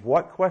 Moving from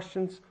what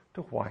questions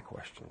to why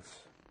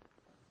questions.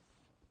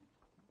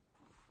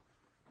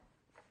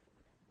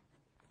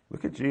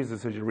 Look at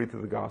Jesus as you read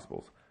through the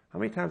Gospels. How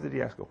many times did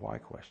he ask a why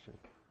question?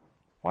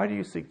 Why do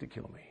you seek to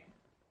kill me?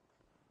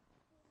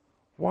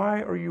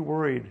 Why are you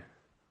worried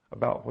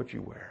about what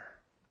you wear?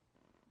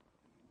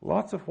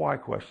 Lots of why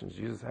questions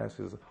Jesus asks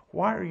is,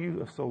 why are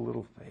you of so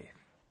little faith?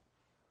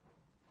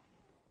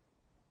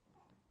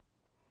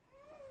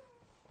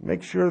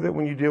 Make sure that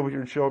when you deal with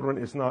your children,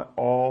 it's not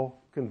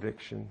all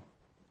conviction.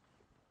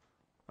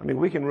 I mean,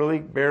 we can really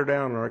bear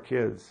down on our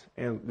kids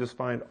and just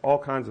find all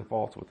kinds of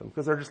faults with them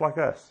because they're just like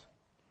us.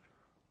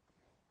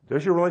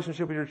 Does your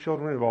relationship with your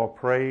children involve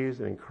praise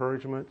and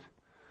encouragement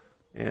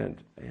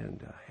and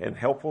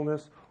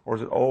helpfulness, or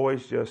is it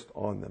always just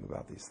on them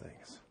about these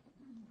things?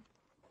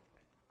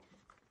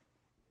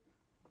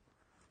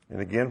 And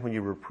again, when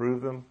you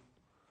reprove them,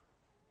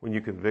 when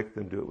you convict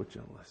them, do it with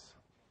gentleness.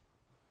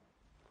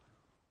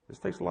 This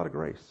takes a lot of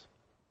grace.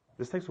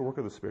 This takes a work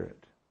of the Spirit.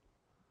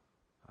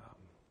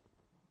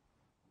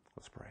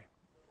 Let's pray.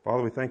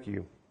 Father, we thank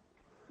you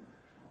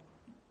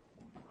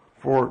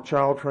for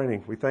child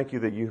training. We thank you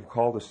that you have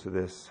called us to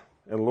this.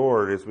 And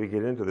Lord, as we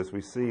get into this, we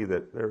see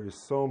that there is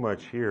so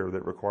much here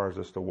that requires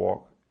us to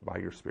walk by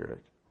your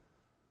Spirit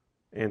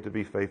and to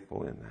be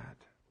faithful in that.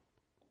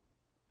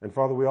 And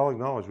Father, we all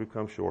acknowledge we've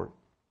come short.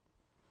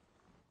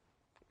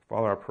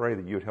 Father, I pray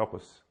that you would help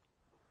us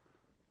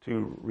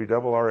to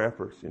redouble our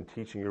efforts in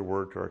teaching your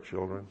word to our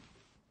children.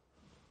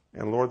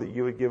 And Lord, that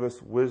you would give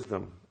us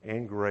wisdom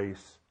and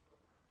grace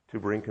to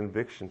bring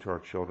conviction to our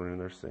children in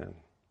their sin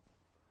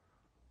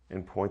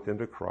and point them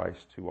to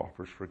Christ who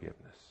offers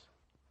forgiveness.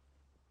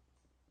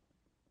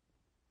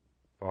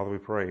 Father, we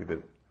pray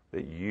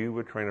that you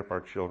would train up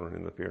our children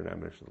in the fear and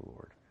admonition of the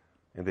Lord,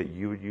 and that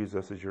you would use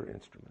us as your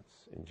instruments.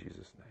 In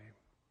Jesus' name.